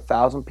front of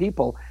 1,000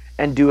 people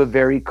and do a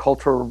very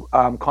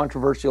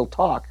controversial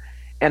talk.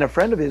 And a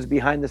friend of his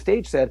behind the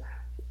stage said,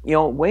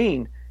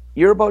 Wayne,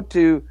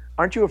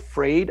 aren't you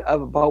afraid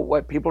about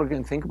what people are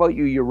going to think about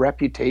you, your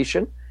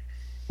reputation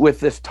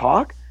with this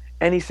talk?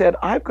 And he said,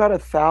 I've got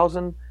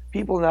 1,000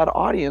 people in that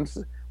audience,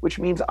 which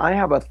means I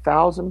have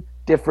 1,000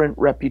 different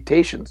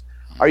reputations.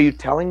 Are you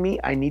telling me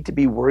I need to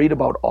be worried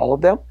about all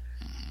of them?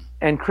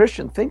 And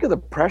Christian, think of the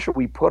pressure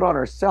we put on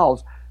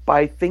ourselves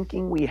by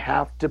thinking we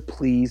have to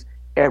please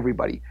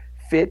everybody.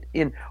 Fit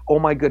in, oh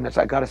my goodness,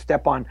 I got to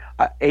step on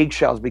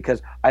eggshells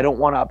because I don't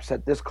want to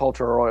upset this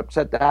culture or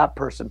upset that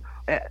person.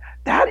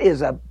 That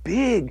is a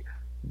big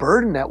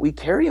burden that we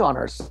carry on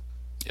ourselves.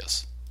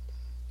 Yes,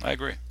 I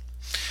agree.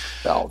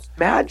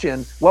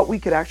 Imagine what we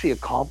could actually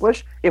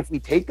accomplish if we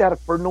take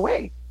that burden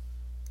away.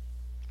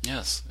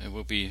 Yes, it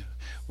would be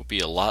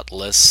a lot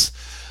less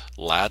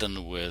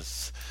laden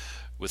with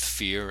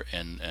fear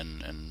and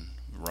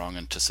wrong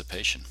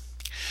anticipation.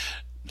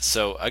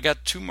 So I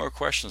got 2 more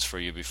questions for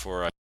you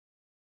before I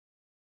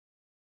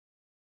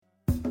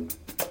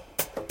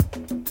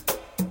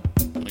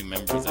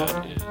remember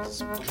that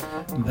is.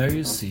 There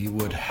you see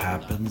what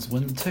happens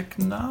when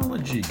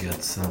technology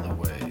gets in the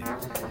way.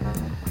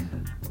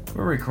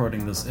 We're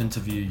recording this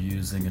interview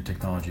using a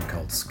technology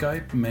called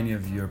Skype. Many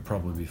of you are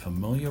probably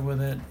familiar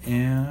with it,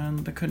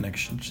 and the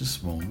connection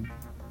just won't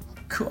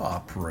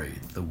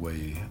cooperate the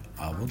way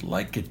I would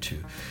like it to.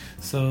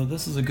 So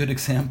this is a good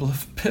example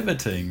of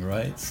pivoting,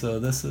 right? So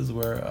this is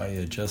where I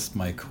adjust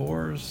my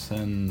course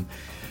and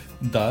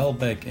dial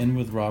back in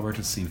with Robert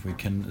to see if we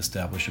can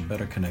establish a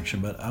better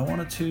connection. But I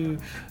wanted to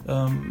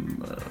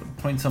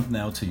point something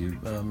out to you.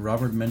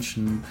 Robert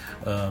mentioned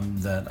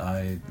that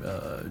I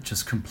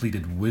just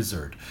completed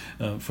Wizard.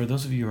 For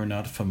those of you who are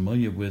not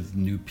familiar with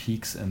New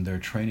Peaks and their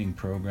training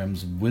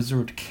programs,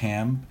 Wizard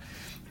Camp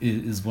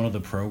is one of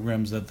the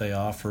programs that they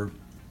offer.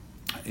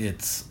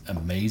 It's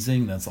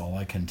amazing. That's all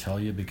I can tell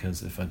you,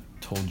 because if I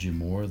told you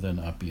more, then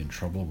I'd be in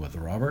trouble with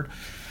Robert.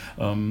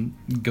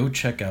 Go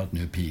check out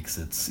New Peaks.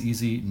 It's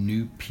easy,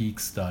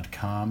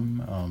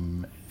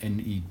 newpeaks.com,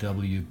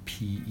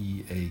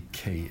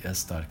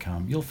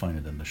 newpeaks.com. You'll find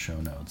it in the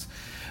show notes.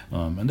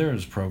 And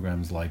there's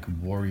programs like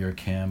Warrior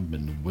Camp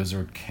and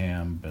Wizard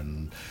Camp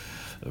and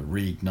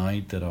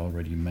Reignite that I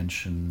already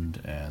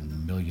mentioned,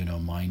 and Millionaire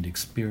Mind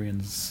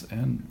Experience,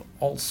 and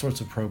all sorts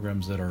of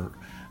programs that are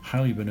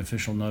highly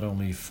beneficial not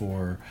only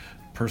for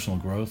personal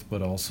growth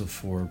but also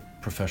for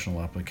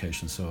professional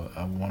application. So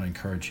I want to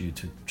encourage you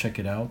to check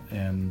it out.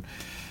 And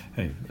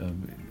hey,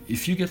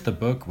 if you get the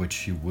book,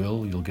 which you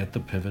will, you'll get the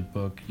Pivot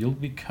book, you'll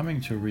be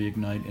coming to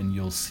Reignite and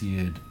you'll see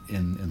it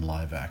in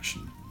live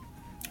action.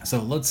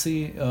 So let's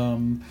see.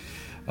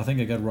 I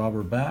think I got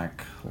Robert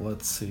back.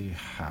 Let's see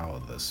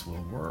how this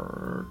will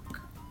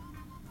work.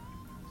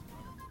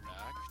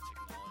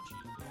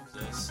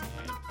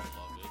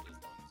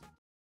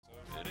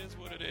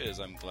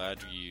 I'm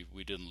glad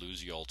we didn't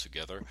lose you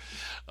altogether.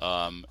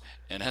 And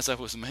as I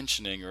was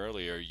mentioning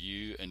earlier,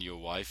 you and your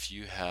wife,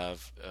 you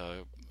have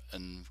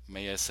an,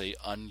 may I say,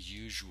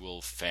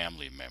 unusual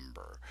family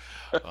member.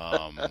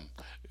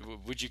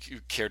 Would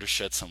you care to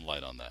shed some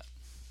light on that?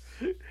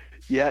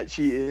 Yeah,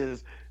 she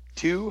is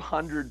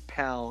 200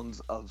 pounds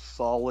of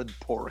solid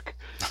pork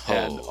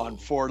and on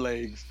 4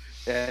 legs.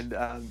 And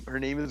her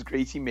name is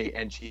Gracie May,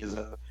 and she is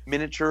a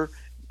miniature.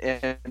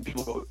 And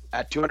people go,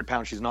 at 200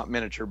 pounds, she's not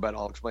miniature, but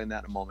I'll explain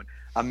that in a moment.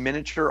 A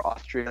miniature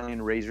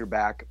Australian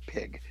Razorback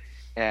pig.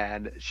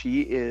 And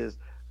she is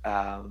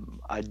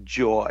a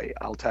joy.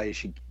 I'll tell you,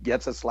 she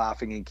gets us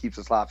laughing and keeps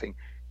us laughing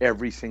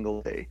every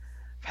single day.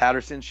 I've had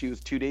her since she was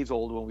 2 days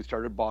old when we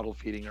started bottle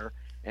feeding her,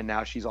 and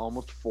now she's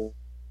almost 4.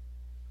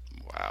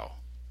 Wow.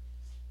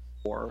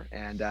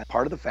 And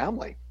part of the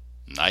family.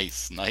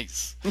 Nice.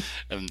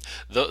 And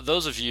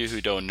those of you who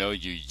don't know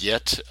you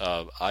yet,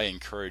 I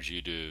encourage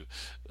you to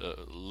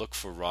look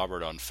for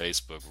Robert on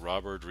Facebook,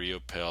 Robert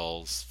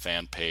Riopel's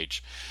fan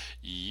page.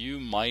 You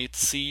might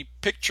see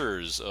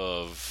pictures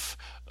of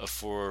a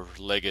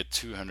 4-legged,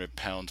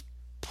 200-pound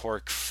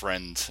pork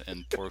friend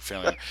and pork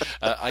family.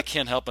 I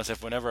can't help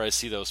myself. Whenever I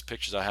see those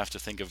pictures, I have to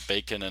think of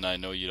bacon, and I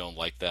know you don't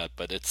like that,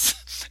 but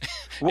it's...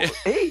 Well,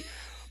 hey,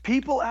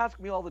 people ask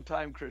me all the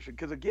time, Christian,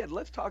 because again,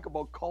 let's talk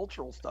about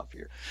cultural stuff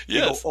here. They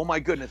Yes. go, oh my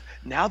goodness,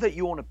 now that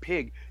you own a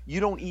pig, you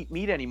don't eat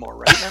meat anymore,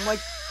 right? And I'm like,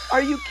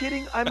 are you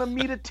kidding? I'm a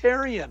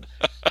meatitarian.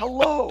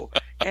 Hello.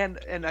 And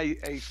I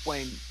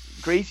explain,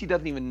 Gracie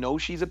doesn't even know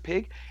she's a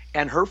pig,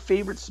 and her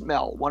favorite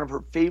smell, one of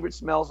her favorite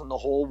smells in the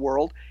whole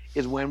world,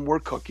 is when we're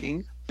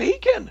cooking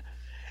bacon.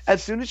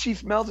 As soon as she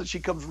smells it,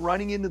 she comes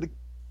running into the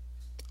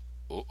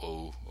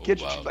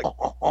kitchen. Wow. She's like,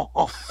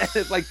 oh. And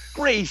it's like,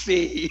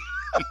 Gracie.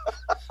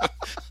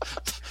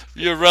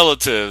 Your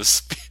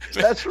relatives.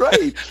 That's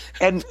right.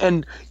 And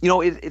you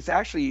know, it's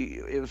actually,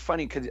 it was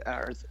funny because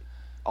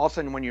all of a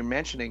sudden when you're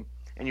mentioning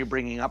and you're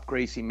bringing up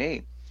Gracie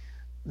May,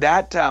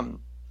 that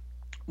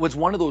was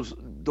one of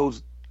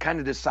those kind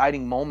of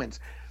deciding moments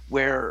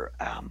where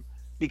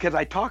because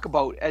I talk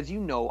about, as you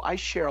know, I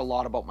share a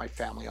lot about my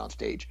family on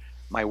stage.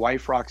 My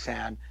wife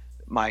Roxanne,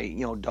 my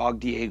dog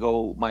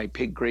Diego, my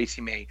pig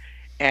Gracie May.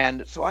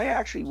 And so I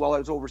actually, while I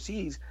was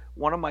overseas,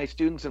 one of my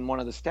students and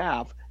one of the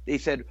staff, they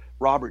said,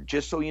 Robert,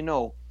 just so you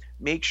know,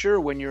 make sure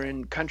when you're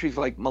in countries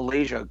like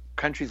Malaysia,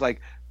 countries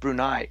like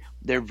Brunei,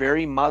 they're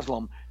very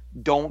Muslim,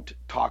 don't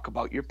talk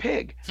about your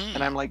pig.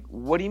 And I'm like,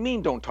 what do you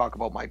mean don't talk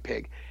about my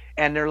pig?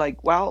 And they're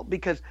like, well,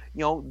 because,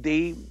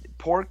 they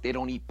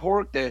don't eat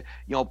pork.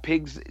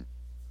 Pigs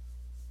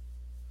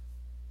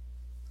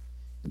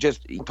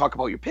just talk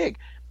about your pig.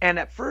 And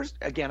at first,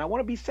 again, I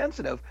want to be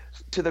sensitive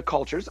to the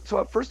cultures. So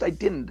at first I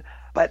didn't.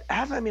 But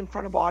as I'm in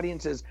front of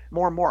audiences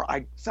more and more,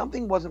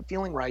 something wasn't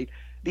feeling right,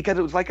 because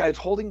it was like I was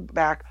holding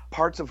back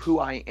parts of who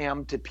I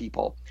am to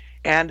people.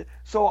 And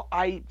so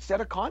I set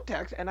a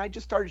context and I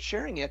just started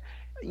sharing it,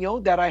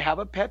 that I have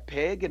a pet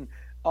pig and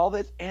all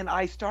this. And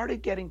I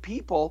started getting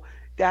people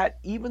that,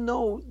 even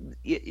though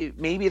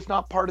maybe it's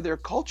not part of their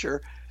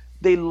culture,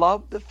 they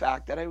loved the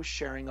fact that I was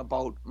sharing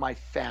about my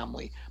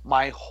family,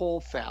 my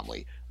whole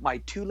family, my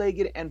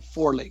 2-legged and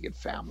 4-legged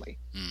family.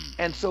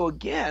 And so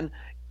again,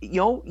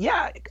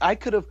 I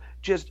could have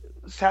just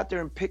sat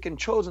there and pick and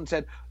chose and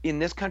said, in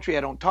this country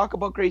I don't talk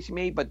about Gracie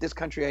May, but this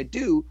country I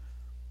do.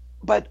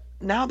 But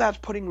now that's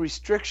putting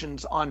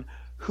restrictions on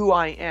who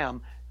I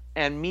am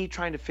and me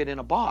trying to fit in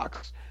a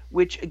box,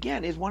 which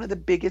again is one of the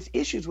biggest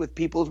issues with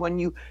people, is when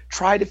you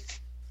try to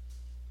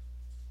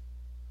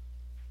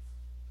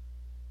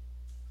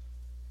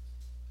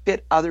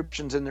fit other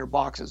options in their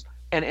boxes.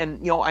 And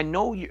I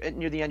know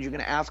near the end you're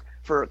going to ask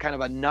for kind of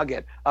a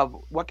nugget of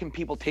what can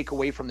people take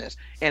away from this.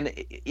 And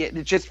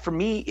it just, for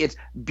me, it's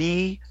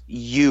be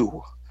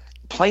you.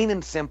 Plain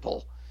and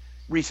simple.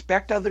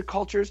 Respect other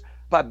cultures,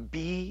 but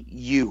be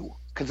you.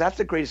 Because that's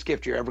the greatest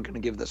gift you're ever going to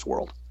give this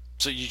world.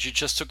 So you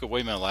just took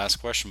away my last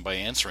question by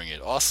answering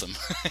it. Awesome.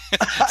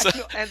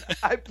 And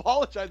I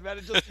apologize, man.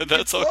 It just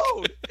That's okay.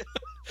 flowed.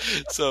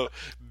 So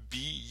be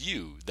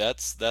you.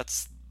 That's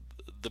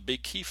the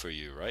big key for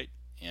you, right?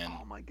 And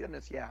oh my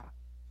goodness, yeah.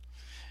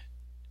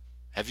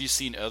 Have you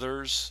seen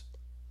others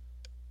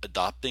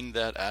adopting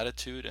that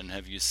attitude, and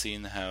have you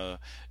seen how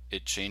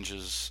it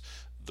changes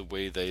the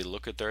way they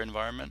look at their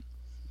environment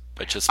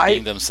by just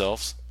being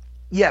themselves?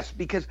 Yes,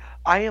 because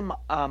I am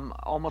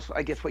almost,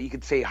 I guess what you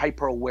could say,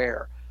 hyper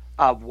aware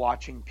of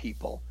watching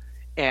people.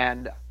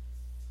 And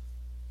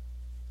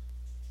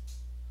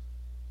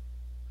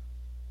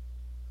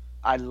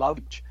I love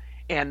it.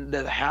 And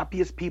the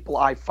happiest people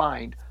I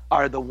find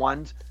are the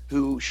ones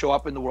who show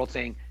up in the world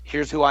saying,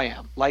 here's who I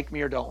am, like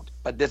me or don't,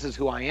 but this is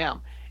who I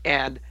am.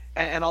 And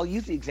I'll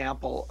use the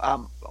example,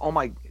 oh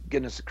my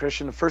goodness,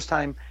 Christian, the first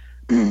time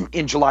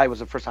in July was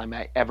the first time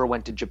I ever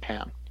went to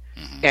Japan.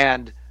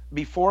 And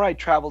before I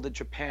traveled to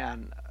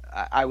Japan,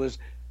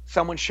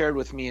 someone shared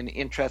with me an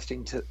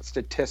interesting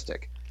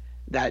statistic,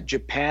 that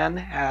Japan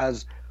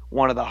has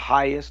one of the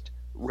highest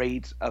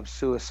rates of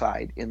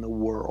suicide in the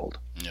world.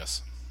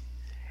 Yes.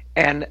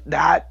 And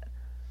that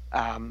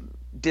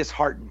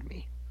disheartened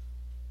me.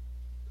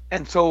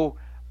 And so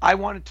I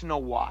wanted to know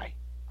why.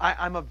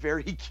 I'm a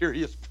very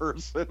curious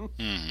person,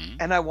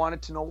 and I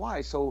wanted to know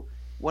why. So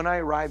when I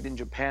arrived in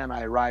Japan,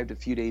 I arrived a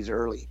few days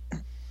early.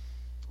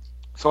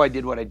 So I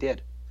did what I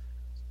did.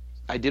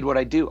 I did what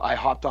I do. I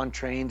hopped on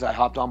trains, I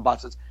hopped on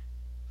buses,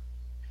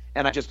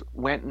 and I just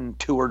went and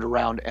toured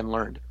around and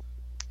learned.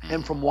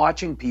 And from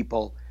watching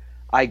people,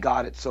 I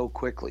got it so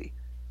quickly.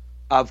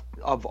 Of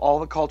all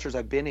the cultures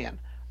I've been in,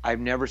 I've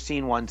never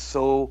seen one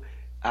so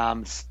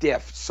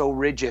stiff, so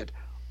rigid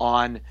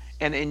on.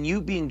 And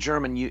you being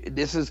German,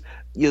 this is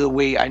the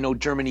way I know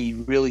Germany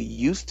really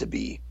used to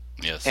be.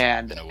 Yes,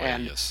 and in a way,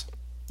 and yes.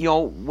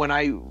 when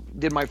I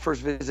did my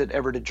first visit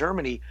ever to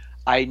Germany,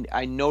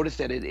 I noticed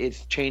that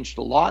it's changed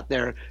a lot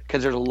there,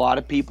 because there's a lot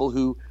of people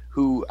who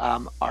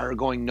are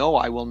going, no,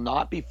 I will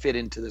not be fit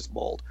into this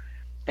mold.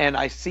 And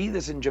I see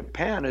this in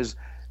Japan as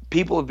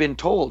people have been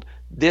told,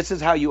 this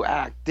is how you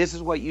act, this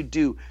is what you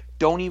do.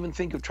 Don't even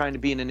think of trying to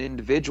be an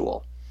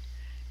individual.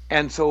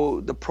 And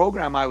so the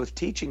program I was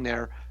teaching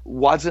there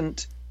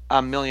wasn't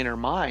a Millionaire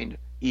Mind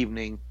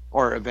evening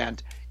or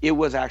event. It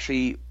was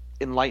actually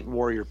Enlightened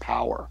Warrior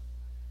Power.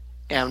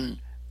 And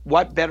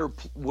what better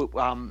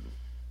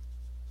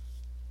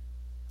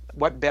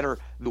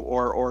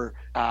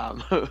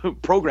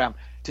program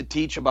to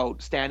teach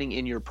about standing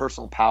in your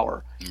personal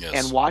power. Yes.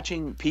 And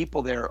watching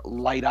people there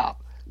light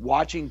up,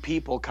 watching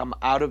people come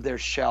out of their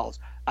shells,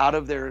 out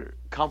of their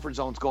comfort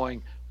zones,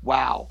 going,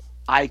 wow,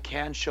 I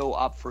can show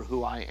up for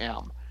who I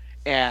am,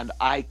 and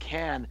I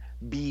can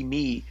be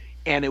me.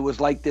 And it was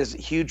like this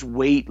huge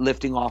weight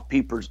lifting off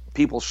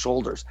people's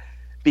shoulders,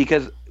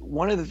 because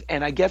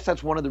and I guess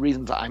that's one of the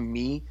reasons I'm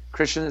me,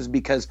 Christian, is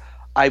because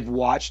I've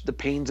watched the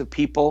pains of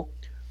people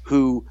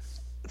who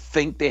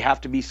think they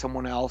have to be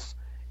someone else,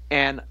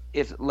 and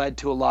it's led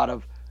to a lot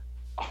of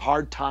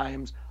hard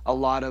times, a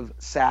lot of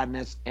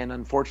sadness, and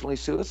unfortunately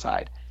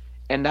suicide.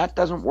 And that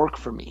doesn't work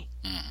for me.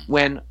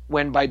 When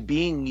by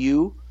being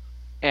you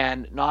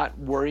and not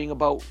worrying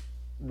about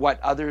what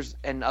others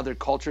and other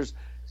cultures,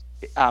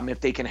 if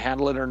they can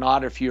handle it or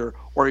not, if you're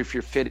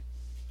fitting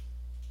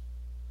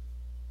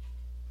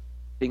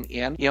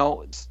in,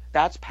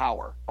 that's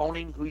power.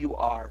 Owning who you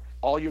are,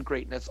 all your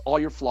greatness, all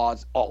your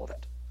flaws, all of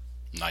it.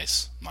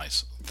 Nice.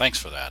 Thanks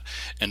for that.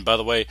 And by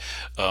the way,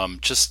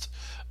 just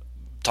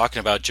talking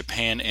about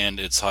Japan and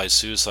its high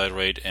suicide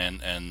rate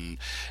and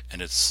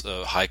its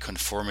high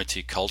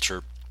conformity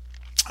culture,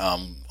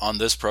 on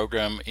this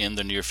program in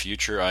the near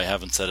future, I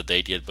haven't set a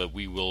date yet, but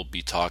we will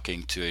be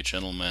talking to a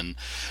gentleman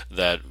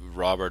that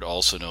Robert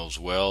also knows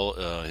well.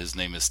 His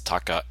name is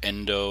Taka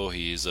Endo.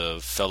 He's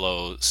a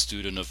fellow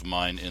student of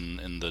mine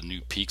in the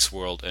New Peaks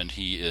world, and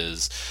he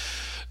is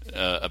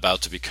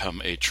about to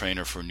become a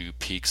trainer for New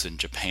Peaks in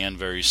Japan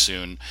very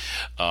soon,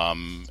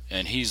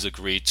 and he's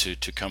agreed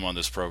to come on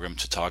this program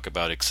to talk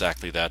about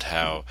exactly that,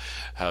 how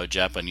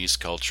Japanese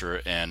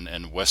culture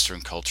and Western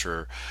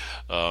culture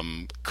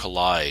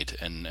collide,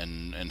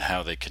 and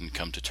how they can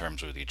come to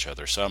terms with each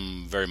other. So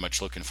I'm very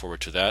much looking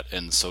forward to that,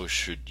 and so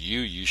should you.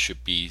 You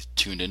should be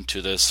tuned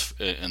into this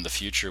in the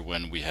future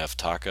when we have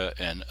Taka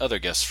and other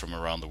guests from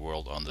around the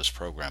world on this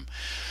program.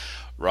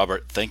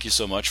 Robert, thank you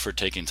so much for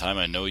taking time.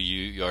 I know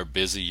you are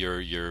busy.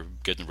 You're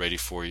getting ready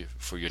for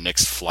your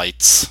next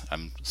flights.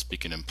 I'm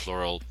speaking in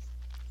plural,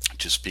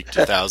 to speak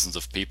to thousands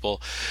of people,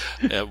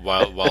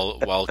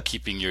 while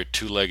keeping your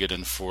two-legged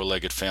and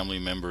four-legged family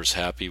members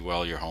happy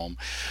while you're home.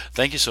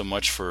 Thank you so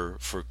much for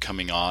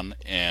coming on,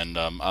 and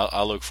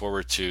I'll look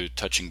forward to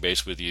touching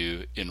base with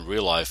you in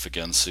real life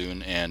again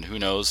soon, and who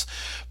knows,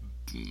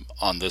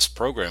 on this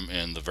program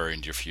in the very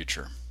near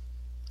future.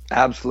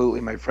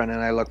 Absolutely, my friend,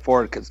 and I look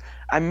forward, because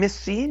I miss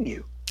seeing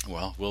you.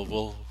 Well,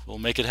 we'll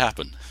make it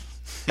happen.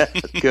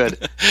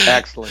 Good.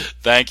 Excellent.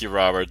 Thank you,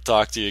 Robert.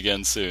 Talk to you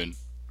again soon.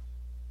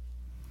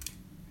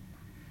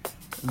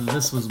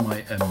 This was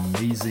my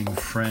amazing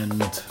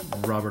friend,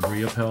 Robert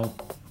Riopel.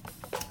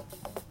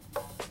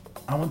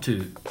 I want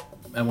you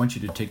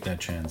to take that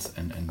chance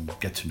and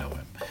get to know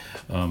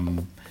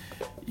him.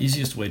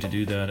 Easiest way to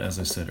do that, as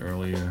I said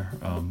earlier,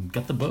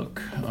 get the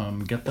book,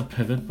 get the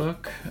Pivot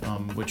book,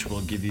 which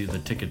will give you the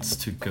tickets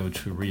to go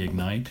to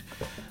Reignite.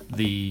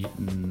 The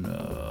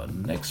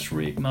next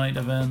Reignite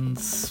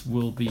events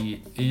will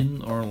be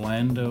in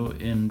Orlando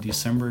in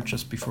December,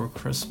 just before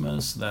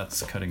Christmas.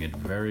 That's cutting it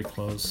very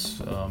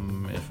close,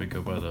 if we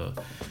go by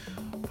the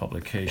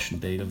publication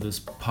date of this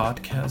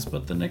podcast,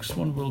 but the next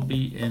one will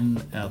be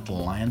in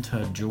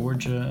Atlanta,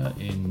 Georgia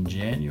in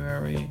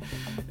January,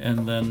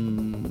 and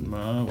then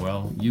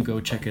you go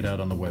check it out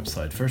on the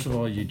website. First of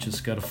all, you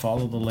just got to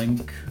follow the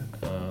link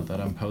that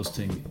I'm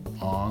posting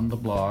on the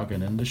blog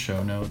and in the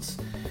show notes.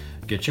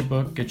 Get your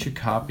book, get your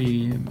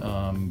copy,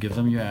 give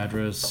them your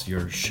address,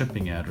 your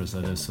shipping address,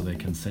 that is, so they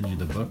can send you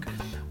the book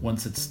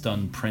once it's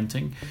done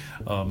printing.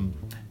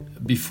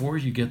 Before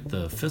you get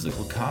the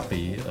physical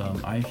copy,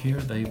 I hear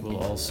they will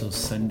also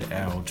send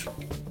out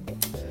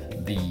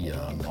the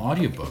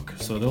audiobook.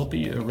 So there'll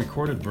be a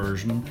recorded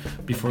version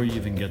before you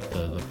even get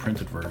the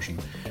printed version.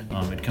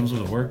 It comes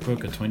with a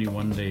workbook, a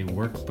 21-day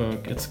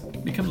workbook.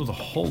 It comes with a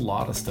whole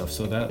lot of stuff,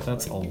 so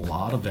that's a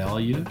lot of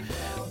value.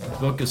 The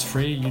book is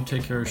free. You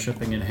take care of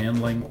shipping and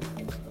handling.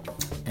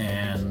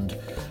 And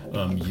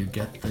you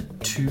get the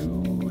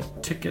 2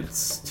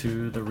 tickets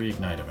to the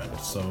Reignite event.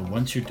 So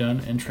once you're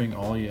done entering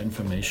all your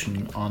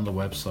information on the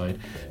website,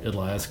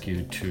 it'll ask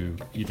you to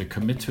either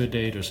commit to a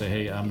date or say,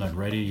 hey, I'm not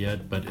ready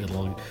yet, but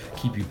it'll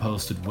keep you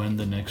posted when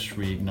the next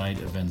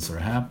Reignite events are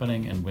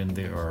happening and when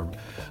they are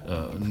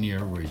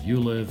near where you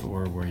live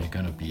or where you're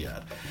going to be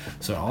at.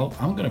 So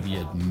I'm going to be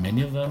at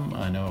many of them.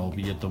 I know I'll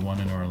be at the one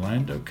in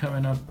Orlando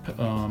coming up.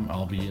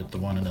 I'll be at the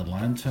one in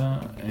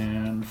Atlanta,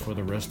 and for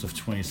the rest of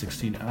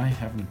 2016, I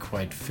haven't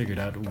quite figured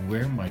out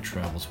where my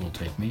travels will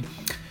take me,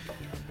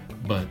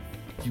 but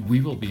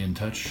we will be in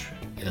touch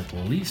at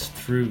least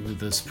through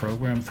this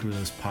program, through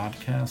this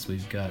podcast.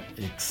 We've got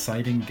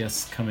exciting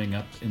guests coming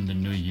up in the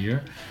new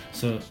year.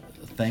 So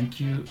thank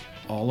you,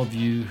 all of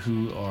you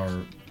who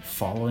are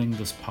following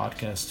this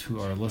podcast, who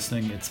are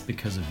listening. It's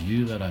because of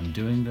you that I'm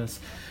doing this.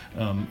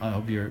 I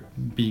hope you're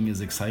being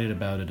as excited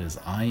about it as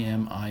I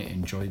am. I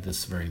enjoyed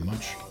this very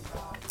much.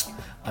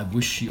 I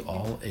wish you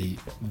all a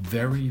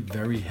very,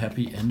 very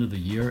happy end of the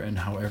year, and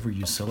however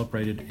you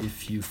celebrate it,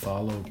 if you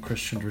follow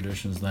Christian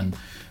traditions, then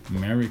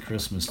Merry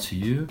Christmas to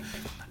you.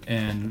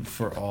 And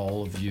for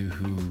all of you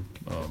who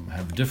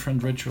have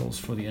different rituals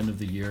for the end of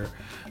the year,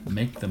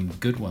 make them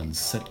good ones.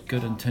 Set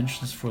good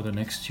intentions for the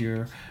next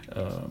year.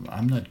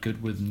 I'm not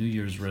good with New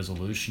Year's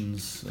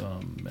resolutions.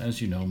 As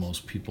you know,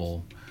 most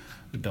people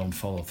don't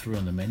follow through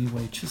on them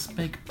anyway. Just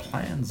make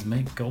plans,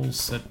 make goals,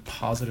 set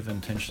positive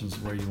intentions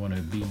where you want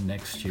to be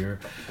next year,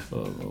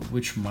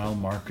 which mile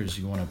markers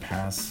you want to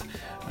pass.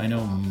 I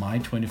know my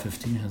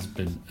 2015 has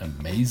been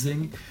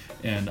amazing,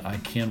 and I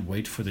can't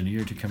wait for the new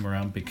year to come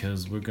around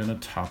because we're going to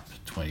top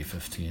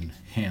 2015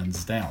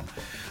 hands down.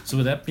 So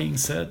with that being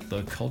said,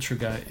 the Culture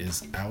Guy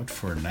is out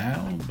for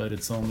now, but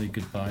it's only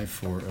goodbye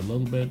for a little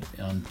bit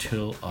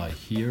until I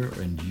hear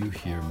and you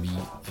hear me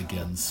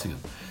again soon.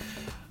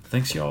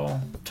 Thanks,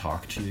 y'all.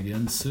 Talk to you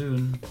again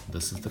soon.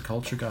 This is the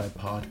Culture Guy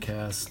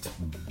Podcast.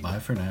 Bye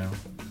for now.